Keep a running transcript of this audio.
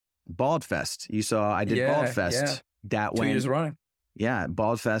Bald Fest. You saw I did Bald Fest. That 2 years running. Yeah,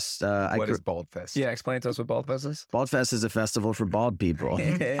 Bald Fest. What is Bald Fest? Yeah, explain to us what Bald Fest is. Bald Fest is a festival for bald people.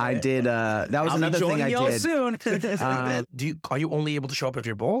 I did. That was another thing I did. Soon. Are you only able to show up if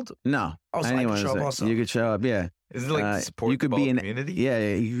you're bald? No. Oh, so I can show up also. You could show up. Yeah. Is it like support you could the be bald an community?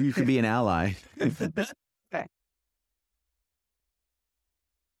 Yeah, you could be an ally.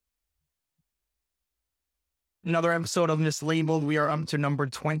 Another episode of Mislabeled. We are up to number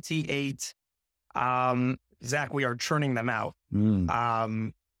 28. Zach, we are churning them out.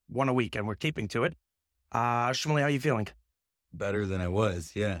 One a week, and we're keeping to it. Shmuley, how are you feeling? Better than I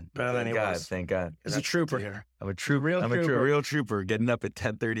was, yeah. Better than he was. Thank God. He's a trooper here. I'm a trooper. I'm a real trooper getting up at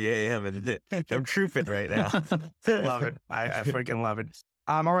 10:30 a.m. and I'm trooping right now. Love it. I freaking love it.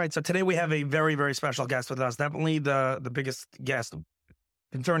 All right, so today we have a very, very special guest with us. Definitely the biggest guest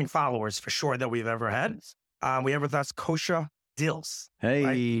concerning followers for sure that we've ever had. We have with us Kosha Dils.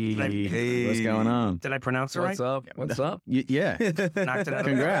 Hey, right? hey, what's going on? Did I pronounce it right? What's up? Yeah. Knocked it out.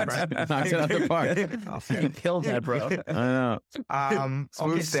 Congrats. Knocked it out of the park. You killed that, bro. I know.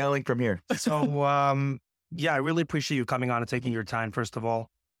 Smooth sailing from here. So, I really appreciate you coming on and taking your time, first of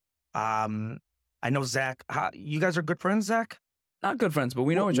all. I know Zach. You guys are good friends, Zach? Not good friends, but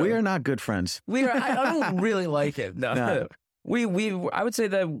we know each other. We are not good friends. We are. I don't really like it. No. We. I would say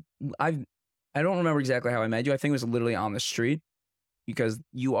that I don't remember exactly how I met you. I think it was literally on the street because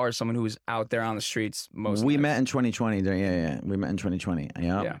you are someone who is out there on the streets most. We met in 2020. Yeah. We met in 2020.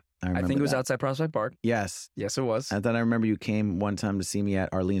 Yeah. I think it was outside Prospect Park. Yes, it was. I thought I remember you came one time to see me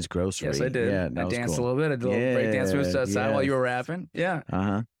at Arlene's Grocery. Yes, I did. Yeah, I danced a little bit. I did a little break dance moves outside while you were rapping. Yeah.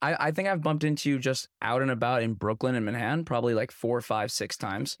 I think I've bumped into you just out and about in Brooklyn and Manhattan probably like 4, 5, 6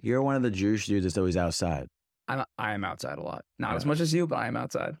 times. You're one of the Jewish dudes that's always outside. I am outside a lot. Not as much as you, but I am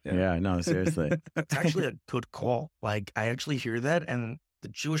outside. Yeah, no, seriously. It's actually a good call. Like, I actually hear that, and the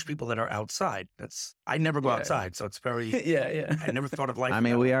Jewish people that are outside, I never go outside, so it's very... yeah. I never thought of life. I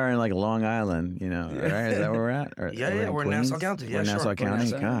mean, we are in like Long Island, right? Is that where we're at? Or we're in Nassau County. Yeah, we're in Nassau County?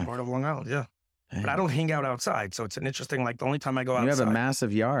 God. Part of Long Island, yeah. But I don't hang out outside, so it's an interesting, like, the only time I go outside... You have a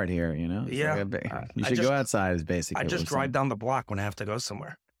massive yard here, Yeah. You should go outside is basically... I just drive down the block when I have to go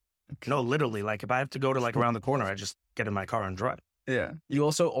somewhere. No, literally, like, if I have to go to, like, around the corner, I just get in my car and drive. Yeah. You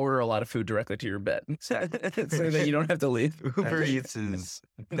also order a lot of food directly to your bed so that you don't have to leave. Uber Eats is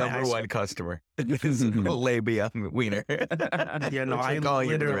number one customer. Labia Wiener. Yeah, no, I call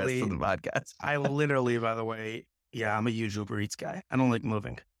you the literally... rest of the podcast. I literally, by the way, I'm a huge Uber Eats guy. I don't like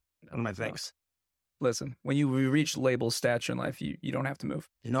moving. One of my things. Listen, when you reach label stature in life, you don't have to move.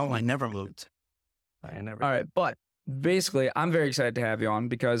 I never moved. I never. All right, but basically, I'm very excited to have you on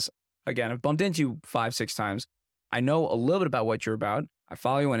because, again, I've bumped into you 5, 6 times. I know a little bit about what you're about. I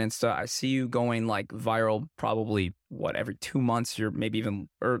follow you on Insta. I see you going like viral probably, every 2 months, you're maybe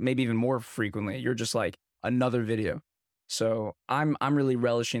even more frequently. You're just like another video. So I'm really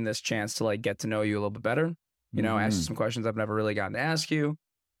relishing this chance to like get to know you a little bit better, ask you some questions I've never really gotten to ask you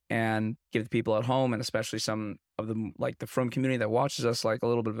and give the people at home and especially some of the like the Frum community that watches us like a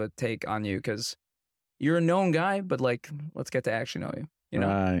little bit of a take on you because you're a known guy, but like, let's get to actually know you,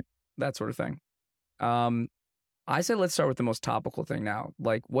 Right. That sort of thing. I said, let's start with the most topical thing now.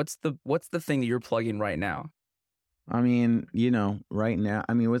 Like, what's the thing that you're plugging right now? I mean, right now,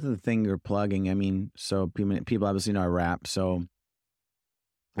 what's the thing you're plugging? So people obviously know I rap. So,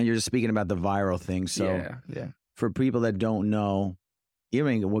 and you're just speaking about the viral thing. So yeah. For people that don't know,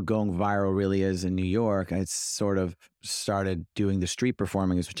 even what going viral really is in New York, I sort of started doing the street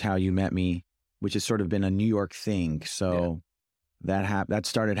performing, which is how you met me, which has sort of been a New York thing. So that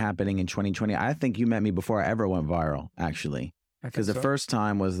started happening in 2020. I think you met me before I ever went viral, actually. Because the first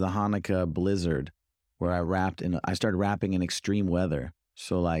time was the Hanukkah blizzard where I started rapping in extreme weather.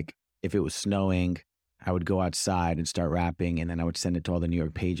 So like if it was snowing, I would go outside and start rapping and then I would send it to all the New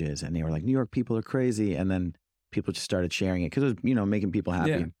York pages and they were like, New York people are crazy. And then people just started sharing it because it was, making people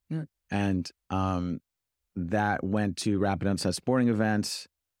happy. Yeah. And that went to rapid outside sporting events.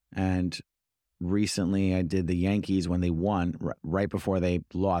 And recently I did the Yankees when they won right before they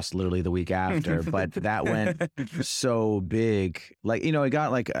lost literally the week after. But that went so big. Like, it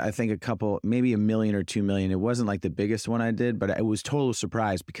got like, I think maybe 1 million or 2 million. It wasn't like the biggest one I did, but it was total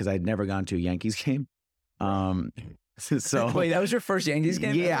surprise because I'd never gone to a Yankees game. So wait, that was your first Yankees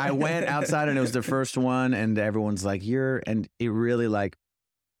game? Yeah, I went outside and it was the first one and everyone's like, and it really like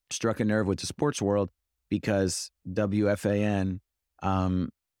struck a nerve with the sports world because WFAN, I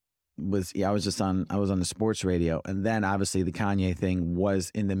was on the sports radio. And then obviously the Kanye thing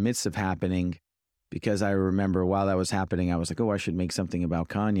was in the midst of happening because I remember while that was happening, I was like, I should make something about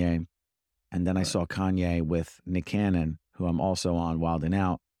Kanye. And then I saw Kanye with Nick Cannon, who I'm also on Wild 'N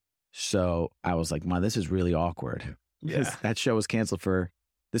Out. So I was like, "Man, this is really awkward." Because Yeah. that show was canceled for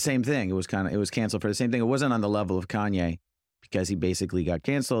the same thing. It was canceled for the same thing. It wasn't on the level of Kanye because he basically got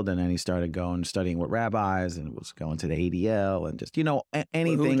canceled and then he started studying with rabbis and was going to the ADL and just,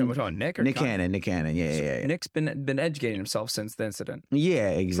 anything. Who, Nick or Nick Kanye? Cannon. Yeah. Nick's been educating himself since the incident. Yeah,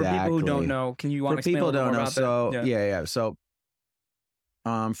 exactly. For people who don't know, can you want to explain a little more about so that? yeah. So,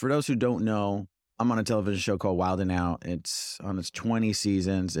 for those who don't know, I'm on a television show called Wild and Out. It's on its 20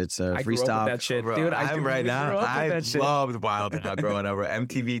 seasons. It's a I grew up freestyle. with that shit, Bro, dude. I'm right now. I loved Wild and Out growing up.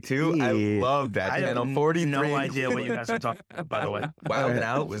 MTV too. I Yeah. loved that. I have Channel 43. no idea what you guys are talking about, by the way. Wild and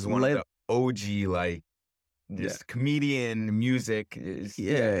Out was one of Let- the OG just comedian music.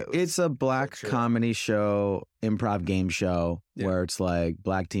 It's a black culture. comedy show, improv game show Yeah. where it's like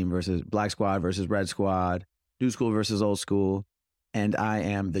black squad versus red squad, new school versus old school. And I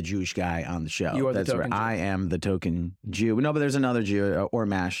am the Jewish guy on the show. You are the That's token Jew. I am the token Jew. No, but there's another Jew, or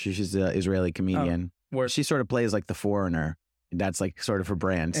Mash. She's an Israeli comedian. Where She sort of plays like the foreigner. That's like sort of her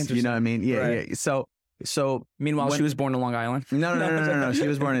brand. You Interesting. know what I mean? Yeah, Right. yeah. So Meanwhile, when- she was born in Long Island. no. She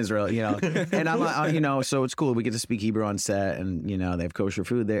was born in Israel, And I'm, so it's cool. We get to speak Hebrew on set, and they have kosher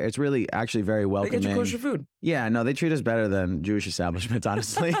food there. It's really actually very They welcoming. get you kosher food. Yeah, no, they treat us better than Jewish establishments,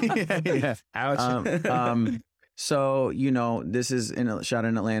 honestly. Yeah. Ouch. So this is shot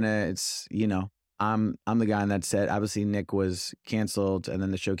in Atlanta. It's I'm the guy on that set. Obviously, Nick was canceled, and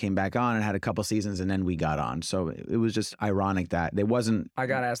then the show came back on and had a couple seasons, and then we got on. So it was just ironic that there wasn't. I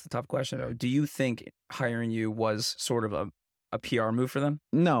gotta ask the tough question though. Do you think hiring you was sort of a PR move for them?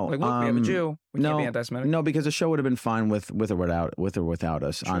 No, Like, look, we have a Jew. We can't be no, anti-Semitic. No, because the show would have been fine with or without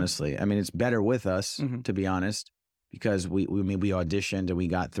us. Sure. Honestly, I mean, it's better with us, Mhm. to be honest, because we auditioned and we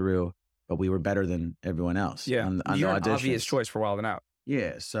got through, but we were better than everyone else. Yeah, on you're the an auditions. obvious choice for Wild and Out.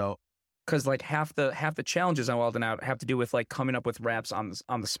 Yeah, so Because like half the challenges on Wild and Out have to do with like coming up with raps on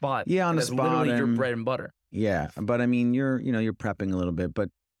the spot. Yeah, on And the that's spot, literally your and- bread and butter. yeah, but I mean, you're prepping a little bit, but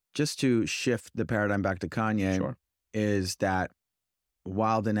just to shift the paradigm back to Kanye, Sure. is that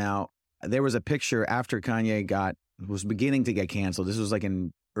Wild and Out. There was a picture after Kanye was beginning to get canceled. This was like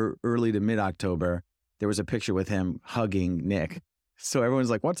in early to mid October. There was a picture with him hugging Nick. So everyone's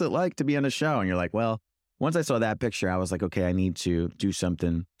like, "What's it like to be on a show?" And you're like, "Well." Once I saw that picture, I was like, "Okay, I need to do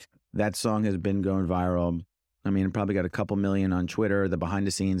something." That song has been going viral. I mean, it probably got a couple million on Twitter. The behind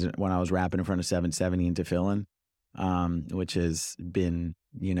the scenes when I was rapping in front of 770 and Tefillin, which has been,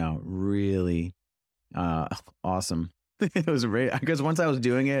 really awesome. It was great because once I was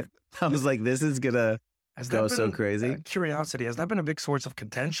doing it, I was like, "This is gonna Has go that so been- crazy." Curiosity, has that been a big source of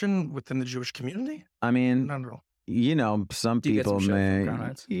contention within the Jewish community? I mean, Not at all. some Do you get some people shit from may, Crown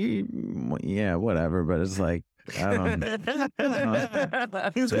Heights? yeah, whatever. But it's like, I don't.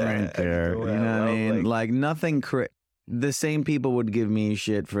 It's right there. You know what I mean? Like nothing. The same people would give me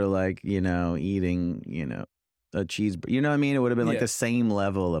shit for like eating a cheeseburger. You know what I mean? It would have been like Yeah. the same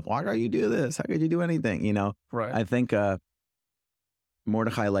level of why don't you do this? How could you do anything? Right. I think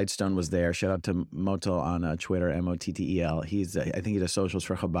Mordechai Lightstone was there. Shout out to Motel on Twitter, Mottel. He's I think he does socials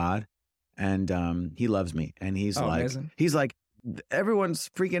for Chabad, and he loves me. And he's Amazing. everyone's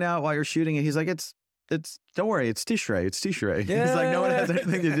freaking out while you're shooting it. He's like, it's don't worry, it's Tishrei. He's like, no one has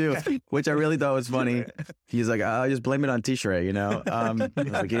anything to do, which I really thought was funny. He's like, just blame it on Tishrei, I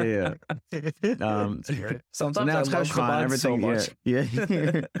was like, yeah. So Sometimes now I it's love Cheshvan, Chabad everything. so much.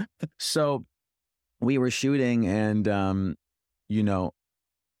 Yeah. So we were shooting, and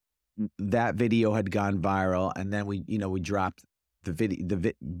that video had gone viral, and then we dropped the video.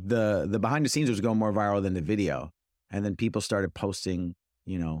 The behind the scenes was going more viral than the video, and then people started posting.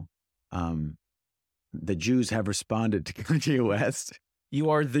 The Jews have responded to Kanye West.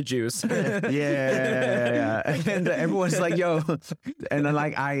 You are the Jews. Yeah. And everyone's like, yo. And then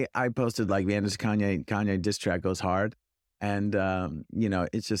I posted like, man, this Kanye diss track goes hard. And,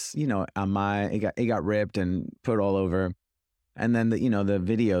 it's just, it got ripped and put all over. And then the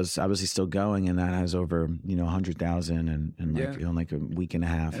video's obviously still going, and that has over, 100,000 and in like a week and a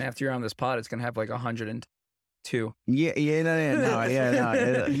half. And after you're on this pod, it's gonna have like 102. Yeah.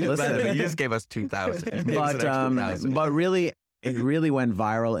 Listen, You just gave us 2,000. but really, it really went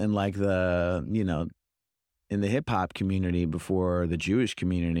viral in like the, in the hip hop community before the Jewish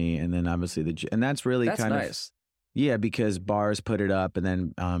community. And then obviously and that's really That's kind of, nice. yeah, because Bars put it up, and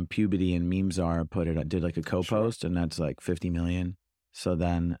then Puberty and Memesar did like a co-post, and that's like 50 million. So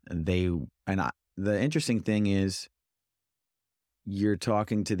then the interesting thing is you're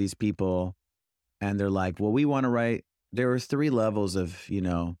talking to these people and they're like, well, we want to write, there are 3 levels of,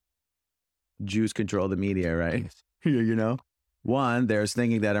 Jews control the media, right? 1, there's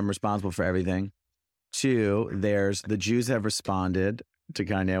thinking that I'm responsible for everything. 2, there's the Jews have responded. to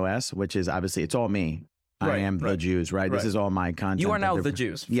Kanye West, which is obviously it's all me. I Right, am the right, Jews, right? This right. is all my content. You are that now they're- the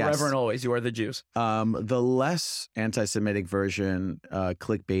Jews. Yes. Forever and always, you are the Jews. The less anti-Semitic version,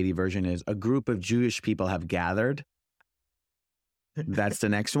 clickbaity version is a group of Jewish people have gathered. That's the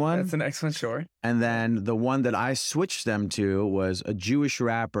next one. That's the next one, sure. And then the one that I switched them to was a Jewish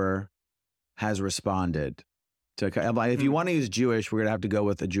rapper has responded. If you want to use Jewish, we're going to have to go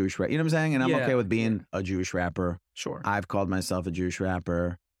with a Jewish rapper. You know what I'm saying? And I'm Yeah, okay with being a Jewish rapper. Sure. I've called myself a Jewish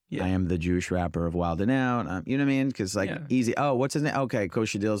rapper. Yeah. I am the Jewish rapper of Wild and Out. You know what I mean? Because like Yeah. easy. Oh, what's his name? Okay,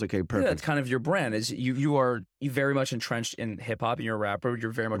 Kosher Deals. Okay, Yeah, perfect. that's kind of your brand. Is you very much entrenched in hip hop and you're a rapper.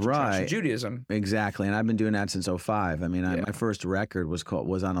 You're very much entrenched in Right. Judaism. Exactly, and I've been doing that since 2005. I mean, Yeah. my first record was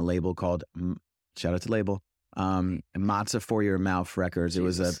on a label called shout out to label Matzah for Your Mouth Records. It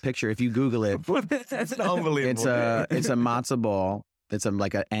was Jesus. a picture. If you Google it, That's unbelievable. it's a matzah ball. It's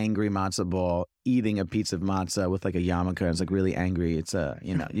like an angry matzah ball eating a piece of matzah with like a yarmulke. It's like really angry. It's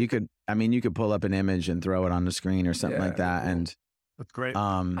you could pull up an image and throw it on the screen or something Yeah, like that. cool. And That's great.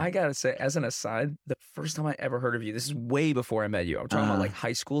 I gotta say, as an aside, the first time I ever heard of you, this is way before I met you. I'm talking about like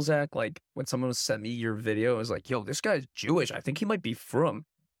high school, Zach. Like when someone sent me your video, it was like, "Yo, this guy's Jewish. I think he might be from."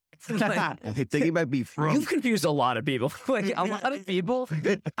 Like, I think he might be from. you've confused a lot of people. Like a lot of people.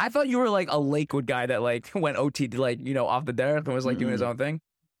 I thought you were like a Lakewood guy that like went OT like off the derrick and was like doing his own thing.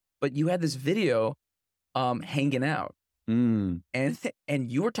 But you had this video, hanging out, Mm.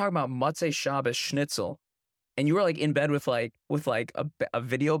 and you were talking about Motzei Shabbos schnitzel, and you were like in bed with like a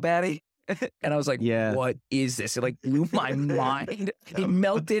video baddie. And I was like, Yeah. what is this? It like blew my mind. It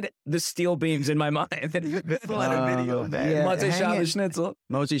melted the steel beams in my mind. Motzei Shabbos schnitzel.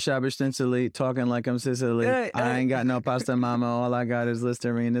 Mochi Shabbos Stinsley, talking like I'm Sicily. Hey, I hey. ain't got no pasta mama. All I got is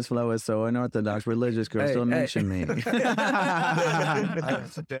Listerine. This flow is so unorthodox. Religious girls Hey, don't hey. mention me.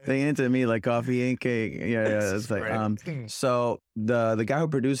 They into me like coffee and cake. Yeah. It's like so the guy who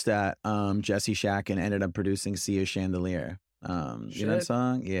produced that, Jesse Shacken, ended up producing Sia Chandelier. You know that Shit.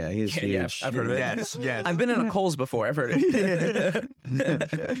 song? Yeah, he's Yeah, huge. I've heard of it. Yes, yes. I've been in a Kohl's before. I've heard it.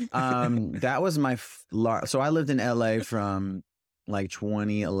 That was my so I lived in LA from like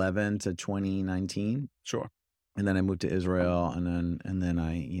 2011 to 2019. Sure. And then I moved to Israel, and then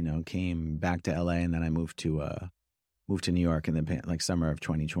I came back to LA, and then I moved to New York in the like summer of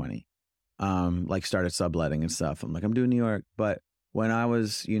 2020. Like started subletting and stuff. I'm like, I'm doing New York, but when I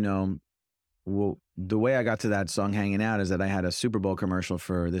was the way I got to that song "Hanging Out" is that I had a Super Bowl commercial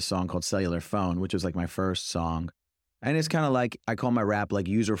for this song called "Cellular Phone," which was like my first song, and it's kind of like I call my rap like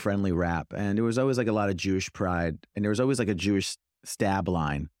user friendly rap, and there was always like a lot of Jewish pride, and there was always like a Jewish stab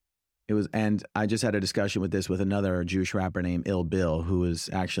line. And I just had a discussion with another Jewish rapper named Ill Bill, who was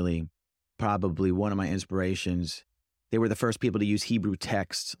actually probably one of my inspirations. They were the first people to use Hebrew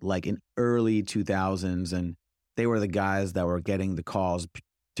text like in early 2000s. And they were the guys that were getting the calls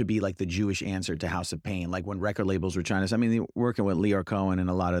to be like the Jewish answer to House of Pain. Like when record labels were trying to, they were working with Leor Cohen and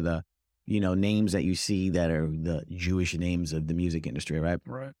a lot of the, names that you see that are the Jewish names of the music industry, right?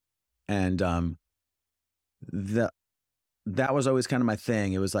 Right. And that was always kind of my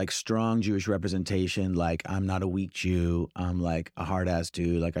thing. It was like strong Jewish representation. Like I'm not a weak Jew. I'm like a hard ass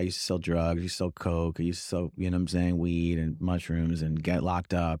dude. Like I used to sell drugs, I used to sell coke, I used to sell, weed and mushrooms and get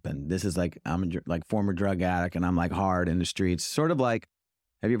locked up. And this is like, I'm a like former drug addict and I'm like hard in the streets. Sort of like,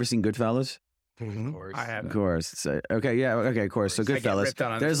 have you ever seen Goodfellas? Of course. I have. Of course. So, okay, yeah, okay, of course. So I get Goodfellas. ripped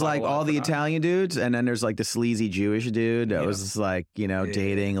on this There's like bottle all the often. Italian dudes, and then there's like the sleazy Jewish dude that was just like,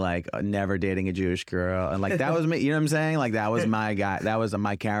 dating like never dating a Jewish girl, and like that was me. You know what I'm saying? Like that was my guy. That was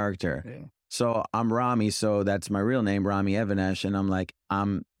my character. Yeah. So I'm Rami. So that's my real name, Rami Evanesh, and I'm like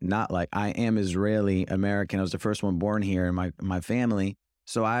I'm not like I am Israeli American. I was the first one born here in my family.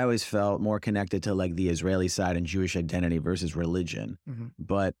 So I always felt more connected to like the Israeli side and Jewish identity versus religion. Mhm.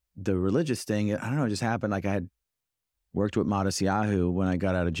 But the religious thing, I don't know, it just happened. Like I had worked with Matisyahu when I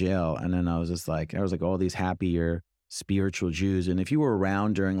got out of jail. And then I was like all these happier spiritual Jews. And if you were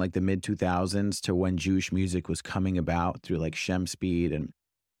around during like the mid 2000s to when Jewish music was coming about through like Shem Speed, and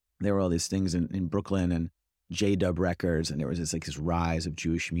there were all these things in Brooklyn and J-Dub Records. And there was this rise of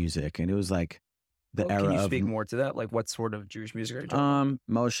Jewish music. And it was like, the era Can you of speak more to that? Like, what sort of Jewish music are you talking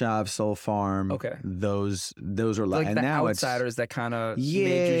Moshav, Soul Farm. Okay. Those are about? Like and the now outsiders that kind of yeah,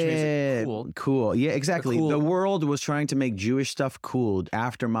 made Jewish music cool. Yeah, exactly. cool- The world was trying to make Jewish stuff cool.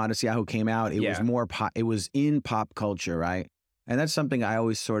 After Matisyahu came out, it was Yeah. more pop. It was in pop culture, right? And that's something I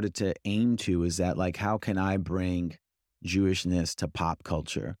always started to aim to, is that like, how can I bring Jewishness to pop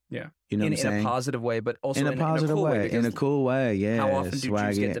culture? Yeah. You know in what I'm saying? a positive way, but also in a positive cool way. In a because cool way, yeah. how often do Jews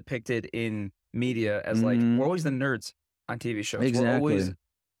swaggy. get depicted in media as like Mhm. we're always the nerds on TV shows. Exactly. We're always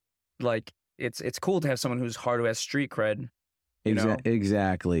like it's cool to have someone who's hard, who has street cred, You know?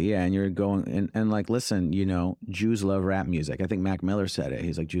 Exactly. Yeah. And you're going and like, listen, you know, Jews love rap music. I think Mac Miller said it.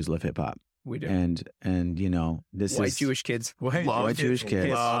 He's like, Jews love hip hop. We do. And you know, this White is Jewish kids. white Jewish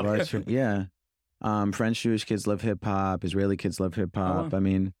kids. Love it. Yeah. French Jewish kids love hip hop. Israeli kids love hip hop. wow. I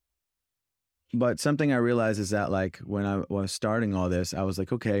mean, but something I realized is that like when I was starting all this, I was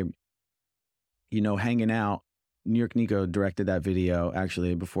like, okay, you know, hanging out. New York Nico directed that video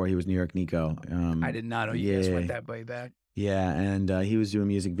actually before he was New York Nico. I did not know you guys went that way back. Yeah, and he was doing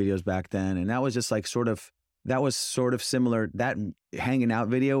music videos back then, and that was just like that was sort of similar. That hanging out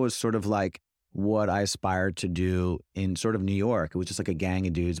video was sort of like what I aspired to do in sort of New York. It was just like a gang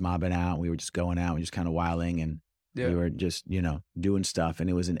of dudes mobbing out. We were just going out and just kind of wilding, and we were just, you know, doing stuff. And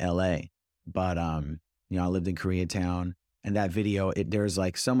it was in L.A., but you know, I lived in Koreatown. And that video, there's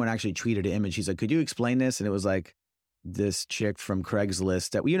like someone actually tweeted an image. He's like, "Could you explain this?" And it was like this chick from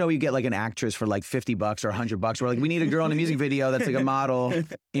Craigslist that, you know, you get like an actress for like $50 or $100. We're like, we need a girl in a music video that's like a model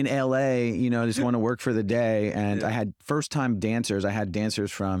in LA, you know, just want to work for the day. And I had first time dancers. I had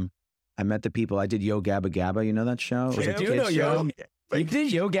dancers I met the people. I did Yo Gabba Gabba. You know that show? It was a kids show. You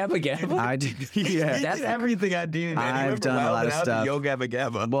did Yo Gabba Gabba? I did. Yeah. That's everything I do. I've done a lot of stuff. Yo Gabba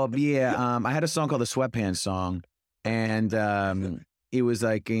Gabba. Well, yeah. I had a song called the Sweatpants Song. And it was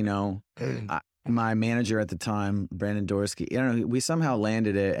like, you know, my manager at the time, Brandon Dorsky, I don't know, we somehow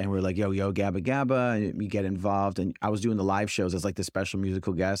landed it and we're like, yo Gabba Gabba, and we get involved. And I was doing the live shows as like the special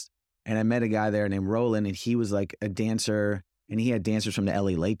musical guest. And I met a guy there named Roland, and he was like a dancer, and he had dancers from the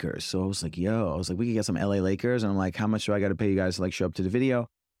LA Lakers. So I was like, we could get some LA Lakers. And I'm like, how much do I got to pay you guys to like show up to the video?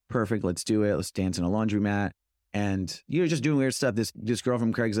 Perfect, let's do it. Let's dance in a laundromat. And you're just doing weird stuff. This girl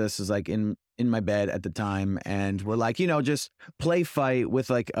from Craigslist is like in my bed at the time, and we're like, you know, just play fight with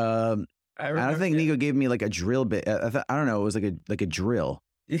like I don't think Nico gave me like a drill bit. I don't know. It was like a drill.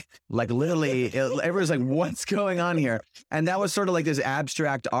 Like literally, everyone's like, "What's going on here?" And that was sort of like this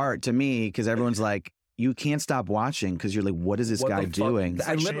abstract art to me, because everyone's like, you can't stop watching because you're like, what is this guy doing? It's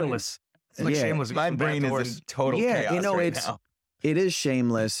like Shameless. It's like Shameless. My brain is in total chaos you know, right now. It is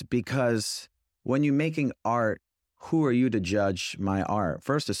shameless, because when you're making art, who are you to judge my art?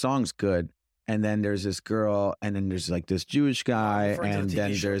 First, the song's good, and then there's this girl, and then there's like this Jewish guy, and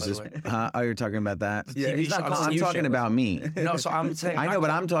then there's this. Oh, you're talking about that? Yeah, he's not calling I'm you talking about me. No, so I'm saying. I know, but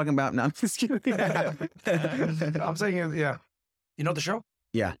I'm talking about. No, I'm just kidding. I'm saying, yeah. You know the show?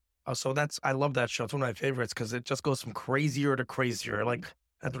 Yeah. Oh, so I love that show. It's one of my favorites because it just goes from crazier to crazier. Like,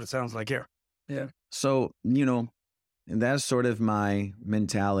 that's what it sounds like here. Yeah. So, you know, that's sort of my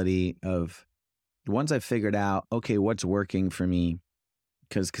mentality of once I figured out, okay, what's working for me,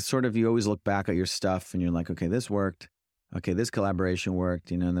 because sort of you always look back at your stuff and you're like, okay, this worked. Okay, this collaboration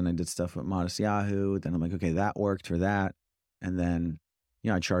worked, you know, and then I did stuff with Modest Yahoo. Then I'm like, okay, that worked for that. And then, you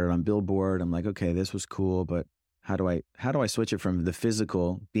know, I charted on Billboard. I'm like, okay, this was cool, but how do I switch it from the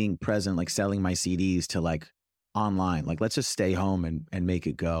physical being present, like selling my CDs, to like online? Like, let's just stay home and make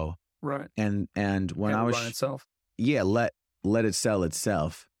it go. Right. And when I was run itself. Yeah, let it sell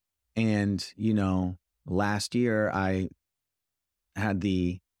itself. And, you know, last year I had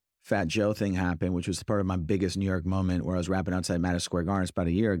the Fat Joe thing happen, which was part of my biggest New York moment, where I was rapping outside Madison Square Garden about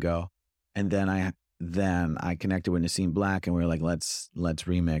a year ago. And then I connected with Nassim Black, and we were like, let's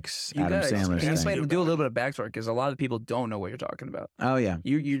remix Adam Sandler's thing. Do a little bit of backstory, because a lot of people don't know what you're talking about. Oh yeah,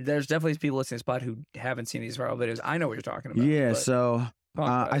 there's definitely people listening to this pod who haven't seen these viral videos. I know what you're talking about. Yeah, so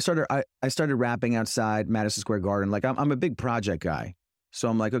I started rapping outside Madison Square Garden. Like I'm a big project guy, so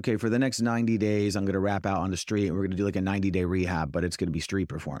I'm like, okay, for the next 90 days, I'm gonna rap out on the street, and we're gonna do like a 90-day rehab, but it's gonna be street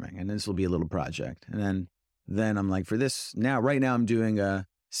performing, and this will be a little project. And then I'm like, for this right now, I'm doing a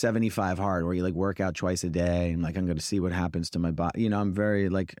 75 hard, where you like work out twice a day, and like I'm going to see what happens to my body. You know, I'm very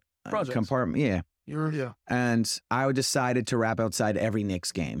like compartment. Yeah. Yeah. And I decided to rap outside every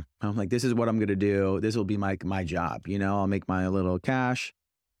Knicks game. I'm like, this is what I'm going to do. This will be my job. You know, I'll make my little cash.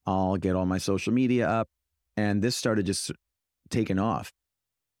 I'll get all my social media up. And this started just taking off.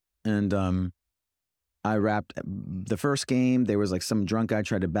 And I rapped the first game. There was like some drunk guy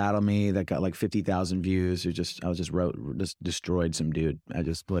tried to battle me that got like 50,000 views. I just destroyed some dude.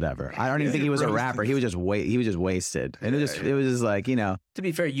 Whatever. I don't even think he was a rapper. He was just wasted. And it was just like, you know. To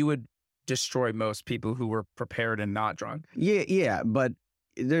be fair, you would destroy most people who were prepared and not drunk. Yeah. But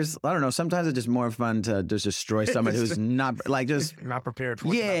I don't know. Sometimes it's just more fun to just destroy someone who's not like just not prepared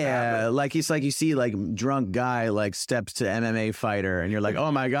for. Yeah, like it's like you see like drunk guy like steps to MMA fighter, and you're like,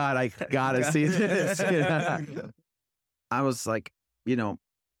 oh my god, I gotta see this. You know? I was like, you know,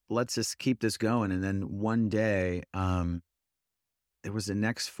 let's just keep this going. And then one day, there was the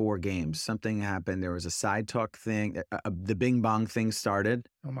next 4 games. Something happened. There was a side talk thing. The Bing Bong thing started.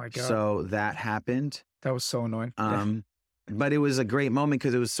 Oh my god! So that happened. That was so annoying. But it was a great moment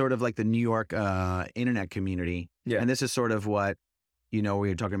because it was sort of like the New York internet community. Yeah. And this is sort of what, we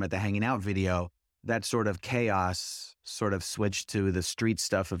were talking about the hanging out video. That sort of chaos sort of switched to the street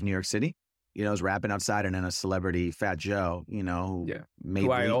stuff of New York City. I was rapping outside, and then a celebrity, Fat Joe, who made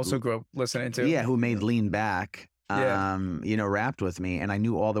who I also grew up listening to. Yeah, who made Lean Back. Yeah. Rapped with me, and I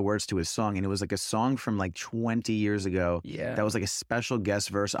knew all the words to his song, and it was like a song from like 20 years ago. Yeah. That was like a special guest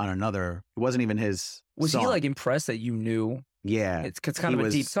verse on another. It wasn't even his Was song. he like impressed that you knew? Yeah. It's kind of a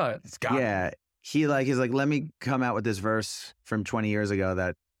deep cut. It's got He's like, let me come out with this verse from 20 years ago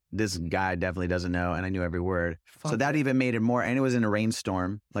that this guy definitely doesn't know, and I knew every word. So that even made it more, and it was in a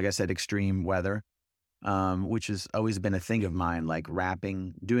rainstorm, like I said, extreme weather. Which has always been a thing of mine, like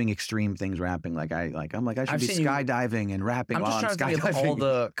rapping, doing extreme things, rapping. I should be skydiving and rapping I'm while just I'm trying to think of all skydiving.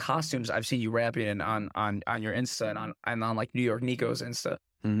 the costumes I've seen you rapping in on your Insta and on like New York Nico's Insta.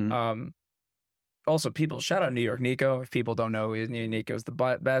 Mhm. Also, people shout out New York Nico. If people don't know, New York Nico's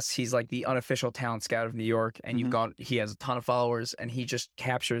the best. He's like the unofficial talent scout of New York, and he has a ton of followers, and he just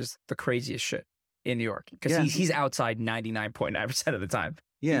captures the craziest shit in New York because he's outside 99.9% of the time.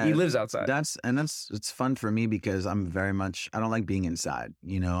 Yeah, he lives outside. It's fun for me because I don't like being inside.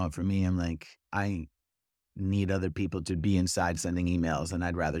 For me, I'm like, I need other people to be inside sending emails, and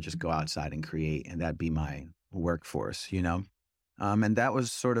I'd rather just go outside and create, and that'd be my workforce. And that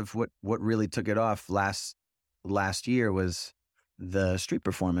was sort of what really took it off last year was the street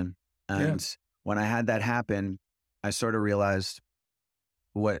performing. And when I had that happen, I sort of realized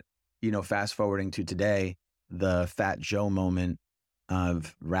what, fast forwarding to today, the Fat Joe moment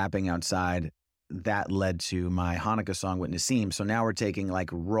of rapping outside, that led to my Hanukkah song with Nassim. So now we're taking like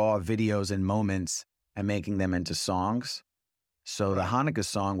raw videos and moments and making them into songs. So the Hanukkah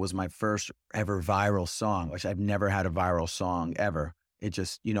song was my first ever viral song, which I've never had a viral song ever. It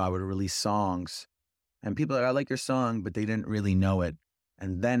just, I would release songs and people are like, I like your song, but they didn't really know it.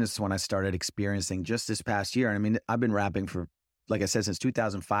 And then it's when I started experiencing just this past year. And I mean, I've been rapping for, like I said, since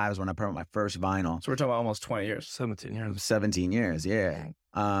 2005 is when I put out my first vinyl. So we're talking about almost 20 years. 17 years. 17 years, yeah.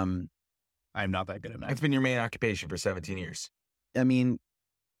 I'm not that good at math. It's been your main occupation for 17 years. I mean,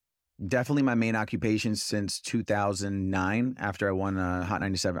 definitely my main occupation since 2009 after I won a Hot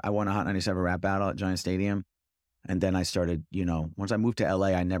 97. I won a Hot 97 rap battle at Giant Stadium. And then I started, once I moved to LA,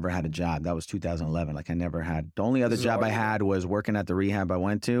 I never had a job. That was 2011. Like I never had, the only other job I had was working at the rehab I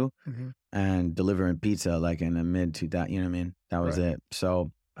went to and delivering pizza like in the mid 2000, you know what I mean? That was it.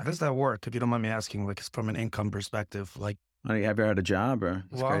 So. How does that work? If you don't mind me asking, like from an income perspective, like. Have you ever had a job or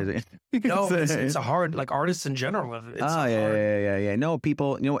it's crazy? No, it's a hard, like artists in general. Yeah. No,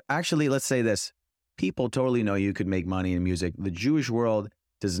 people, actually, let's say this. People totally know you could make money in music. The Jewish world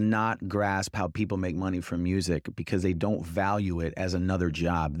does not grasp how people make money from music because they don't value it as another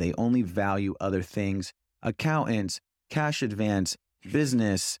job. They only value other things, accountants, cash advance,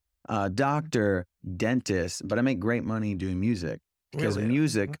 business, doctor, dentist. But I make great money doing music because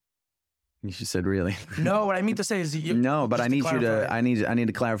music. You said really. No, what I mean to say is no, but I need I need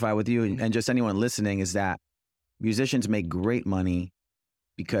to clarify with you and just anyone listening is that musicians make great money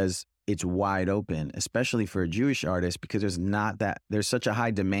because it's wide open, especially for a Jewish artist, because there's such a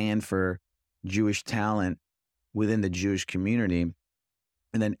high demand for Jewish talent within the Jewish community.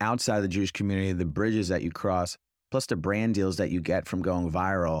 And then outside the Jewish community, the bridges that you cross, plus the brand deals that you get from going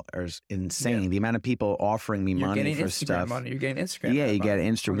viral are insane. The amount of people offering me money for stuff. You're getting Instagram. Yeah, you get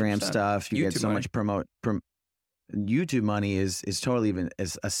Instagram 100%. stuff. You YouTube get so much YouTube money is totally even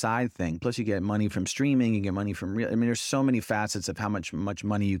as a side thing. Plus, you get money from streaming. You get money from real. I mean, there's so many facets of how much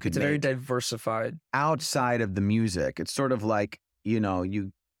money you could It's make. very diversified. Outside of the music, it's sort of like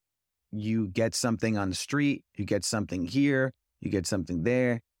you get something on the street, you get something here, you get something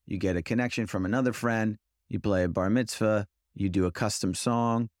there, you get a connection from another friend. You play a bar mitzvah, you do a custom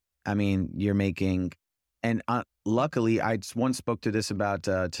song. I mean, you're making, and luckily, I once spoke to this about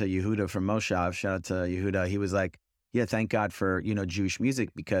to Yehuda from Moshav. Shout out to Yehuda. He was like, "Yeah, thank God for Jewish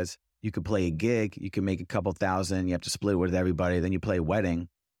music because you could play a gig, you can make a couple thousand, you have to split it with everybody, then you play a wedding,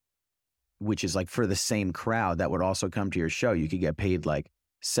 which is like for the same crowd that would also come to your show. You could get paid like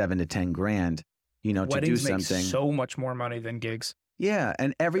 $7 to $10 grand, to do something. Make so much more money than gigs. Yeah,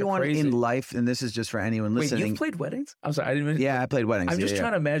 and everyone in life, and this is just for anyone listening. Wait, you've played weddings? I'm sorry, I didn't even. Yeah, I played weddings. I'm just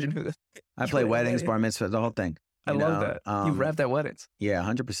trying to imagine who. I played weddings, bar mitzvah, the whole thing. I love that. You rapped at weddings. Yeah,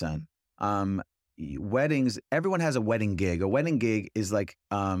 100%. Weddings, everyone has a wedding gig. A wedding gig is like,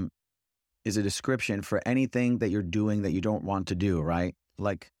 is a description for anything that you're doing that you don't want to do, right?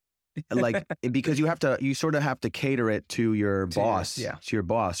 Like because you sort of have to cater it to your boss, to your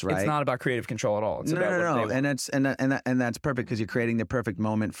boss, right? It's not about creative control at all. It's no, and that's perfect because you're creating the perfect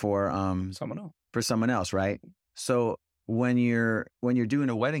moment for someone else. For someone else, right? So when you're doing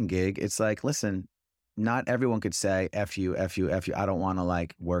a wedding gig, it's like, listen, not everyone could say F you, F you, F you. I don't want to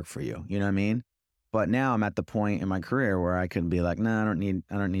like work for you. You know what I mean? But now I'm at the point in my career where I can be like, no, I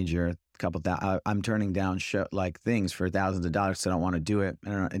don't need your couple thousand. I'm turning down things for thousands of dollars. So I don't want to do it.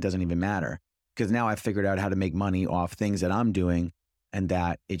 It doesn't even matter, because now I've figured out how to make money off things that I'm doing, and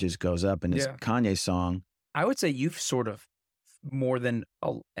that it just goes up. And this Kanye song, I would say you've sort of more than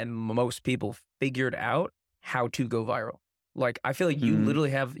and most people figured out how to go viral. Like, I feel like you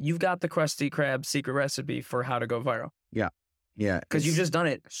literally you've got the Krusty Krab secret recipe for how to go viral. Yeah. Yeah. Because you've just done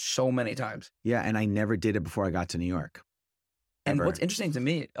it so many times. Yeah. And I never did it before I got to New York. And what's interesting to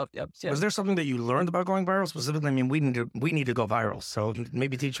me, was there something that you learned about going viral specifically? I mean, we need to go viral. So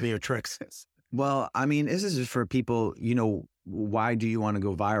maybe teach me your tricks. Well, I mean, this is just for people, why do you want to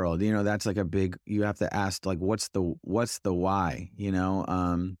go viral? That's like you have to ask, like, what's the why,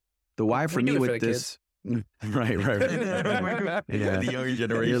 the why for me with this. Right. Yeah. The younger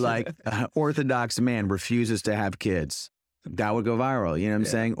generation. You're like, Orthodox man refuses to have kids. That would go viral. You know what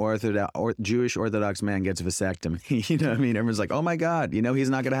I'm saying? Jewish Orthodox man gets vasectomy. You know what I mean? Everyone's like, oh my God, he's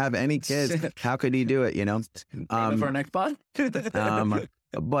not going to have any kids. How could he do it? For our next pod?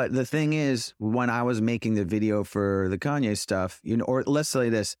 But the thing is, when I was making the video for the Kanye stuff, or let's say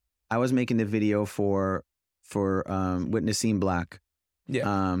this, I was making the video for with Nassim Black. Yeah.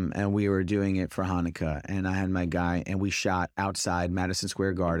 And we were doing it for Hanukkah, and I had my guy, and we shot outside Madison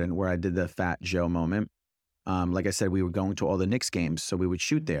Square Garden, where I did the Fat Joe moment. Like I said, we were going to all the Knicks games, so we would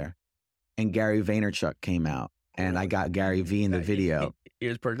shoot there. And Gary Vaynerchuk came out, and I got Gary V in the video.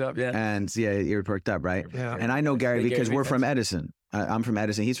 Ears perked up, yeah. And ears perked up, right? Yeah. And I know Gary because we're from Edison. I'm from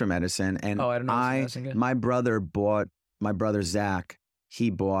Edison. He's from Edison. And I don't know. My brother Zach, he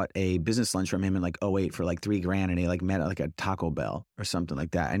bought a business lunch from him in like 2008 for like $3,000, and he like met at like a Taco Bell or something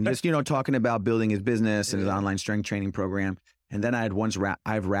like that. And just, talking about building his business and his online strength training program. And then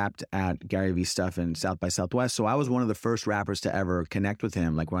I've rapped at Gary Vee stuff in South by Southwest. So I was one of the first rappers to ever connect with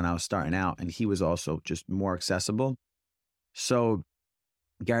him, like when I was starting out, and he was also just more accessible. So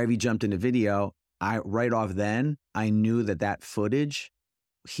Gary Vee jumped into video. Right off then, I knew that footage,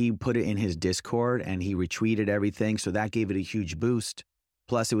 he put it in his Discord and he retweeted everything. So that gave it a huge boost.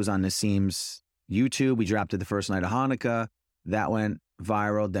 Plus, it was on Nassim's YouTube. We dropped it the first night of Hanukkah. That went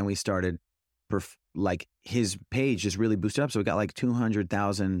viral. Then we started, his page just really boosted up. So we got like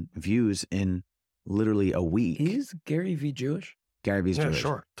 200,000 views in literally a week. Is Gary Vee Jewish? Gary Vee's Jewish.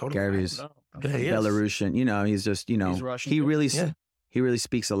 Sure. Totally. Gary Vee's Belarusian. He's just, he's Russian. He really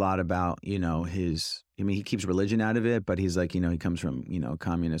speaks a lot about, he keeps religion out of it, but he's like, he comes from,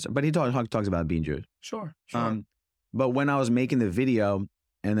 communist. But he talks about being Jewish. Sure. But when I was making the video,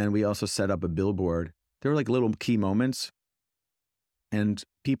 and then we also set up a billboard, there were like little key moments, and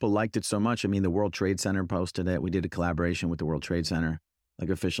people liked it so much. I mean, the World Trade Center posted it. We did a collaboration with the World Trade Center, like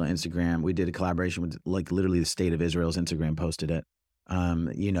official Instagram. We did a collaboration with like literally the state of Israel's Instagram posted it.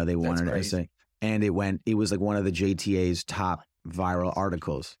 They wanted to say, and it was like one of the JTA's top viral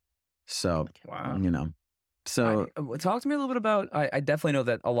articles. So, wow. So talk to me a little bit about, I definitely know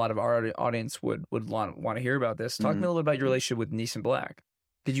that a lot of our audience would want to hear about this. Talk to me a little bit about your relationship with Nassim Black.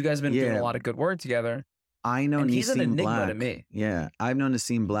 Because you guys have been doing a lot of good work together. I know Nassim Black. He's an enigma to me. Yeah. I've known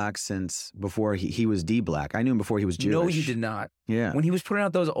Nassim Black since before he was D Black. I knew him before he was Jewish. No, you did not. Yeah. When he was putting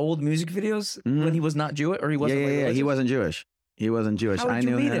out those old music videos, when he was not Jewish, or he wasn't Yeah, he wasn't Jewish. He wasn't Jewish. How did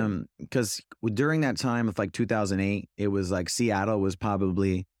you meet him? Because during that time of like 2008, it was like Seattle was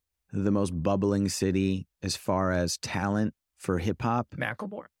probably the most bubbling city as far as talent for hip hop.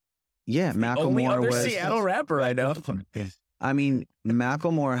 Macklemore. Yeah, Macklemore only other was Seattle rapper I know. I mean,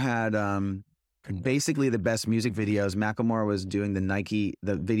 Macklemore had basically the best music videos. Macklemore was doing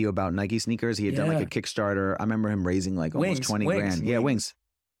the video about Nike sneakers. He had done like a Kickstarter. I remember him raising like almost 20 grand. Yeah, Wings.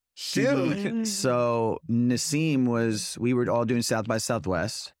 Dude. So Nassim we were all doing South by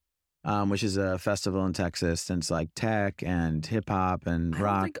Southwest, which is a festival in Texas, and it's like tech and hip hop and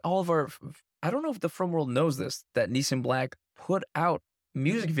rock. I don't know if the From World knows this, that Nassim Black put out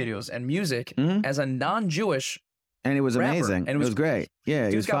music videos and music as a non-Jewish and it was rapper. amazing. And it was great. Yeah,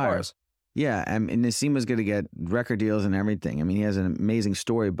 he was fire. Bars. Yeah, and Nassim was going to get record deals and everything. I mean, he has an amazing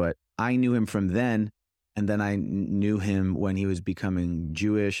story, but I knew him from then. And then I knew him when he was becoming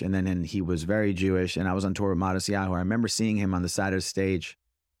Jewish, and then he was very Jewish. And I was on tour with Modest Yahoo. I remember seeing him on the side of the stage,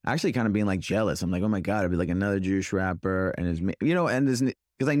 actually kind of being like jealous. I'm like, oh my God, it'd be like another Jewish rapper. And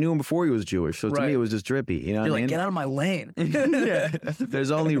because I knew him before he was Jewish. So to me, it was just drippy. You know what I mean? Get out of my lane. Yeah.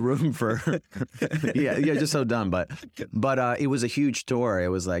 There's only room for, just so dumb. But it was a huge tour. It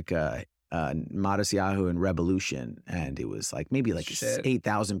was like, Matisyahu and Revolution, and it was like maybe like Shit.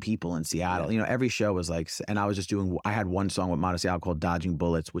 8,000 people in Seattle. You know, every show was like, and I was just doing. I had one song with Matisyahu called "Dodging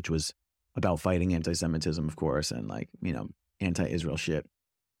Bullets," which was about fighting anti-Semitism, of course, and like anti-Israel shit.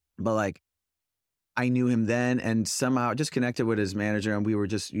 But like, I knew him then, and somehow just connected with his manager, and we were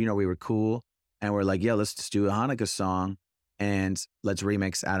just we were cool, and we're like, yeah, let's just do a Hanukkah song. And let's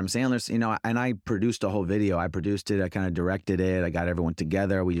remix Adam Sandler's, and I produced a whole video. I produced it. I kind of directed it. I got everyone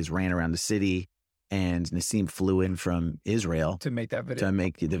together. We just ran around the city, and Nassim flew in from Israel To make that video. to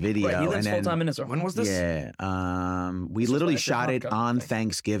make the video. Right, he lives and full time in Israel. When was this? Yeah, we This was literally after shot it Hanukkah, on I think.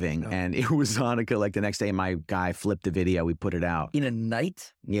 Thanksgiving, Oh. and it was Hanukkah. Like the next day, my guy flipped the video. We put it out. In a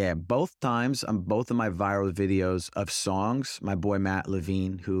night? Yeah, both times on both of my viral videos of songs, my boy Matt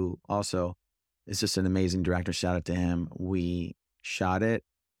Levine, who also is just an amazing director, shout out to him. We shot it,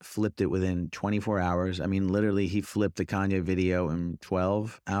 flipped it within 24 hours. I mean, literally, he flipped the Kanye video in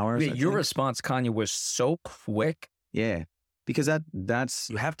 12 hours. Wait, I your think. response, Kanye, was so quick. Yeah, because that's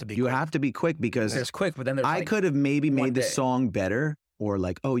You have to be. you quick. have to be quick because There's quick, but then there's I like, could have maybe one made the day. song better, or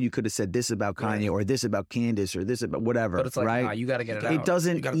like, oh, you could have said this about Kanye, Right. or this about Candace, or this about whatever. but it's like, right? nah, you got to get it It It out.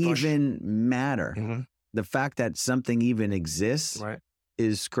 doesn't You gotta push. even matter. Mhm. The fact that something even exists Right.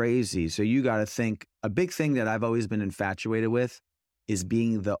 is crazy. So you got to think. A big thing that I've always been infatuated with is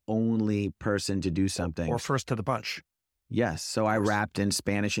being the only person to do something. Or first to the punch. Yes. So I course. rapped in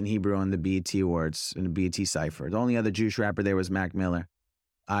Spanish and Hebrew on the BET Awards, in the BET Cypher. The only other Jewish rapper there was Mac Miller.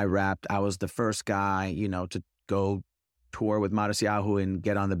 I rapped. I was the first guy, to go tour with Matisyahu and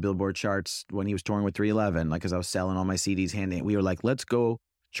get on the Billboard charts when he was touring with 311, like, because I was selling all my CDs hand-in-hand. We were like, let's go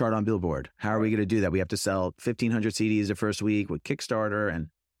chart on Billboard. How are we going to do that? We have to sell 1,500 CDs the first week with Kickstarter and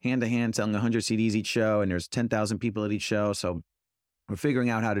hand-to-hand selling 100 CDs each show, and there's 10,000 people at each show. So we're figuring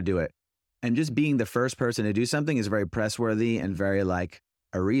out how to do it. And just being the first person to do something is very press-worthy and very like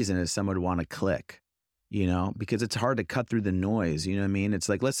a reason is someone would want to click, because it's hard to cut through the noise. You know what I mean? It's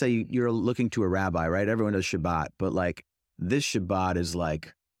like, let's say you're looking to a rabbi, right? Everyone does Shabbat, but like this Shabbat is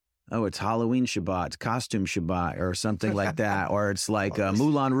like, oh, it's Halloween Shabbat, it's costume Shabbat or something like that. Or it's like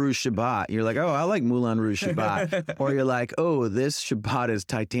Moulin Rouge Shabbat. You're like, oh, I like Moulin Rouge Shabbat. Or you're like, oh, this Shabbat is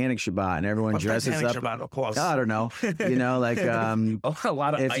Titanic Shabbat. And everyone What's dresses Titanic up. Shabbat? Applause. I don't know. Like, a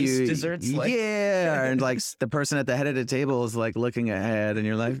lot of if ice you, desserts. Like, yeah, and like the person at the head of the table is like looking ahead, and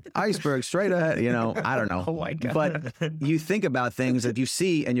you're like, iceberg straight ahead. I don't know. oh my God. But you think about things that you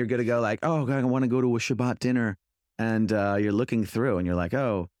see, and you're gonna go like, oh, God, I want to go to a Shabbat dinner, and you're looking through, and you're like,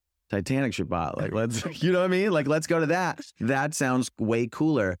 oh, Titanic Shabbat, like let's, you know what I mean? Like let's go to that. That sounds way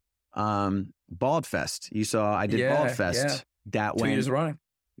cooler. Bald Fest. You saw I did Yeah, Bald Fest. yeah. That 2 went, years running.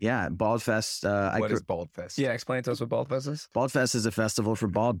 yeah, Bald Fest. What is Bald Fest? Yeah, explain to us what Bald Fest is. Bald Fest is a festival for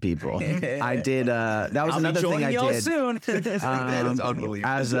bald people. I did. That was I'll another be thing joining I y'all did. soon. That is unbelievable.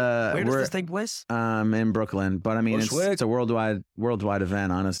 As Where does we're this take place? in Brooklyn, but I mean Bushwick. it's a worldwide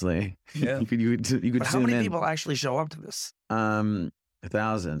event. Honestly, Yeah. you could But how zoom many in. people actually show up to this?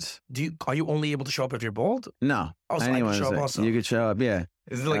 Thousands. Are you only able to show up if you're bald? No, Oh, so I can anyone's show up there. also. You could show up. Yeah,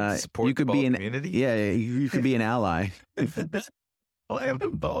 Is it like to support you could the be bald an community? yeah. You could be an ally. Well, I am the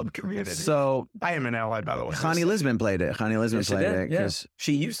bald community. So I am an ally, by the way. Connie Lisbon played it. Connie Lisbon Yes, she played did, it yeah. because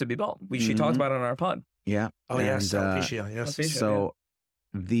She used to be bald. She talked Mhm. about it on our pod. yeah. Oh, yes. And, Alopecia, yes. Alopecia. So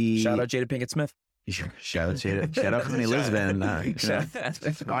the Shout out Jada Pinkett Smith. shout out Connie Lisbon. No,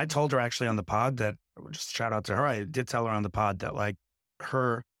 I told her actually on the pod that, just shout out to her. I did tell her on the pod that like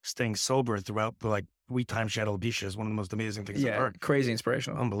her staying sober throughout the like 3 times she had alopecia is one of the most amazing things I've Yeah, heard. crazy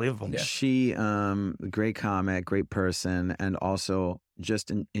inspirational. Unbelievable. Yeah. She great comic, great person, and also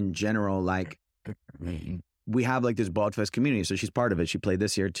just in general, like we have like this Bald Fest community, so she's part of it. She played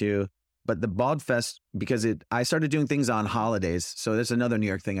this year too. But the Bald Fest, because I started doing things on holidays, so there's another New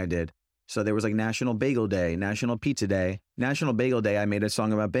York thing I did. So there was like National Bagel Day, National Pizza Day, National Bagel Day. I made a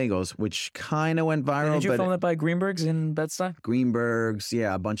song about bagels, which kind of went viral. Did you but film that by Greenberg's in Bed-Stuy? Greenberg's,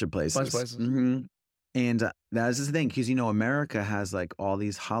 yeah, a bunch of places. places. Mhm. And that's the thing, because America has like all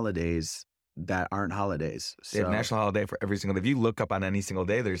these holidays that aren't holidays. They have So- national holiday for every single day. If you look up on any single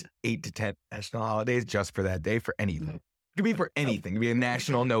day, there's 8 to 10 national holidays just for that day for anything. It could be for anything. It could be a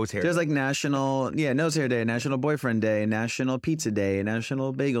national nose hair. There's like National, Nose Hair Day, National Boyfriend Day, National Pizza Day,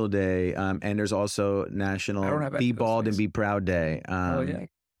 National Bagel Day, and there's also I don't National have any Be of those Bald and things. Be Proud Day. Oh, yeah.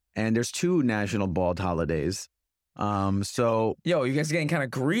 And there's 2 national bald holidays. So Yo, you guys are getting kind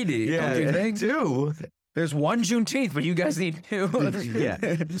of greedy, don't you think? do. There's one Juneteenth, but you guys need 2. yeah.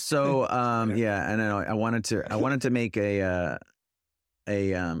 So yeah, and I wanted to make a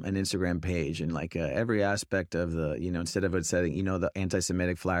an Instagram page, and like every aspect of the, instead of it saying, the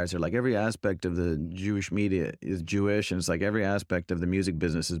anti-Semitic flyers are like every aspect of the Jewish media is Jewish, and it's like every aspect of the music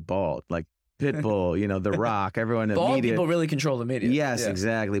business is bald, like Pitbull, The Rock, everyone in Bald media. people really control the media. Yes, Yeah.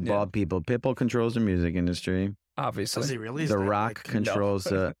 exactly. Bald people. Pitbull controls the music industry. Obviously. Does he really? Is The that Rock like- controls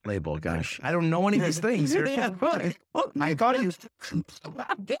the label. Gosh. I don't know any of these things. I thought he was.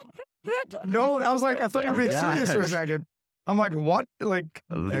 No, I was like, I thought you were being serious for a second. I'm like, what? Like,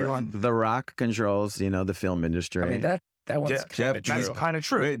 everyone. The Rock controls, the film industry. I mean, that one's Yeah, kind of That's true. kind of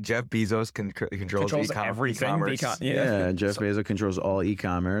true. Jeff Bezos controls everything. e-commerce. yeah, Jeff Bezos controls all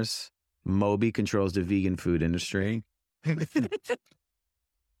e-commerce. Moby controls the vegan food industry.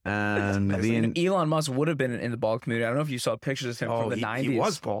 And Elon Musk would have been in the bald community. I don't know if you saw pictures of him from the 90s. He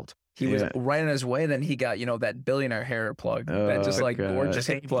was bald. He was Yeah. right on his way. Then he got, that billionaire hair plug. That just like God. gorgeous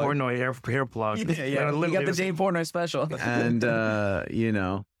hair plug. Porno hair plug. Yeah. He got the Dave Portnoy special. and who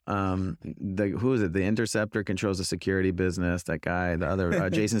is it? The Interceptor controls the security business. That guy, the other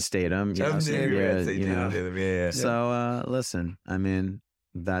Jason Statham. Yeah. So listen, I mean,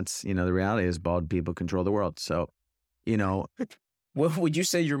 that's the reality is bald people control the world. So, What would you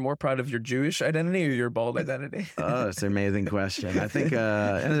say you're more proud of, your Jewish identity or your bald identity? it's an amazing question. I think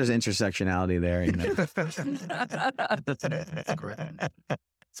there's intersectionality there.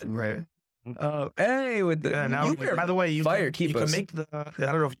 That's great. Hey, with the Now, by the way, you fire, keep you can us. make the. I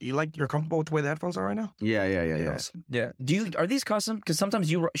don't know if you're comfortable with the way the headphones are right now. Yeah. Yeah. Are these custom? Because sometimes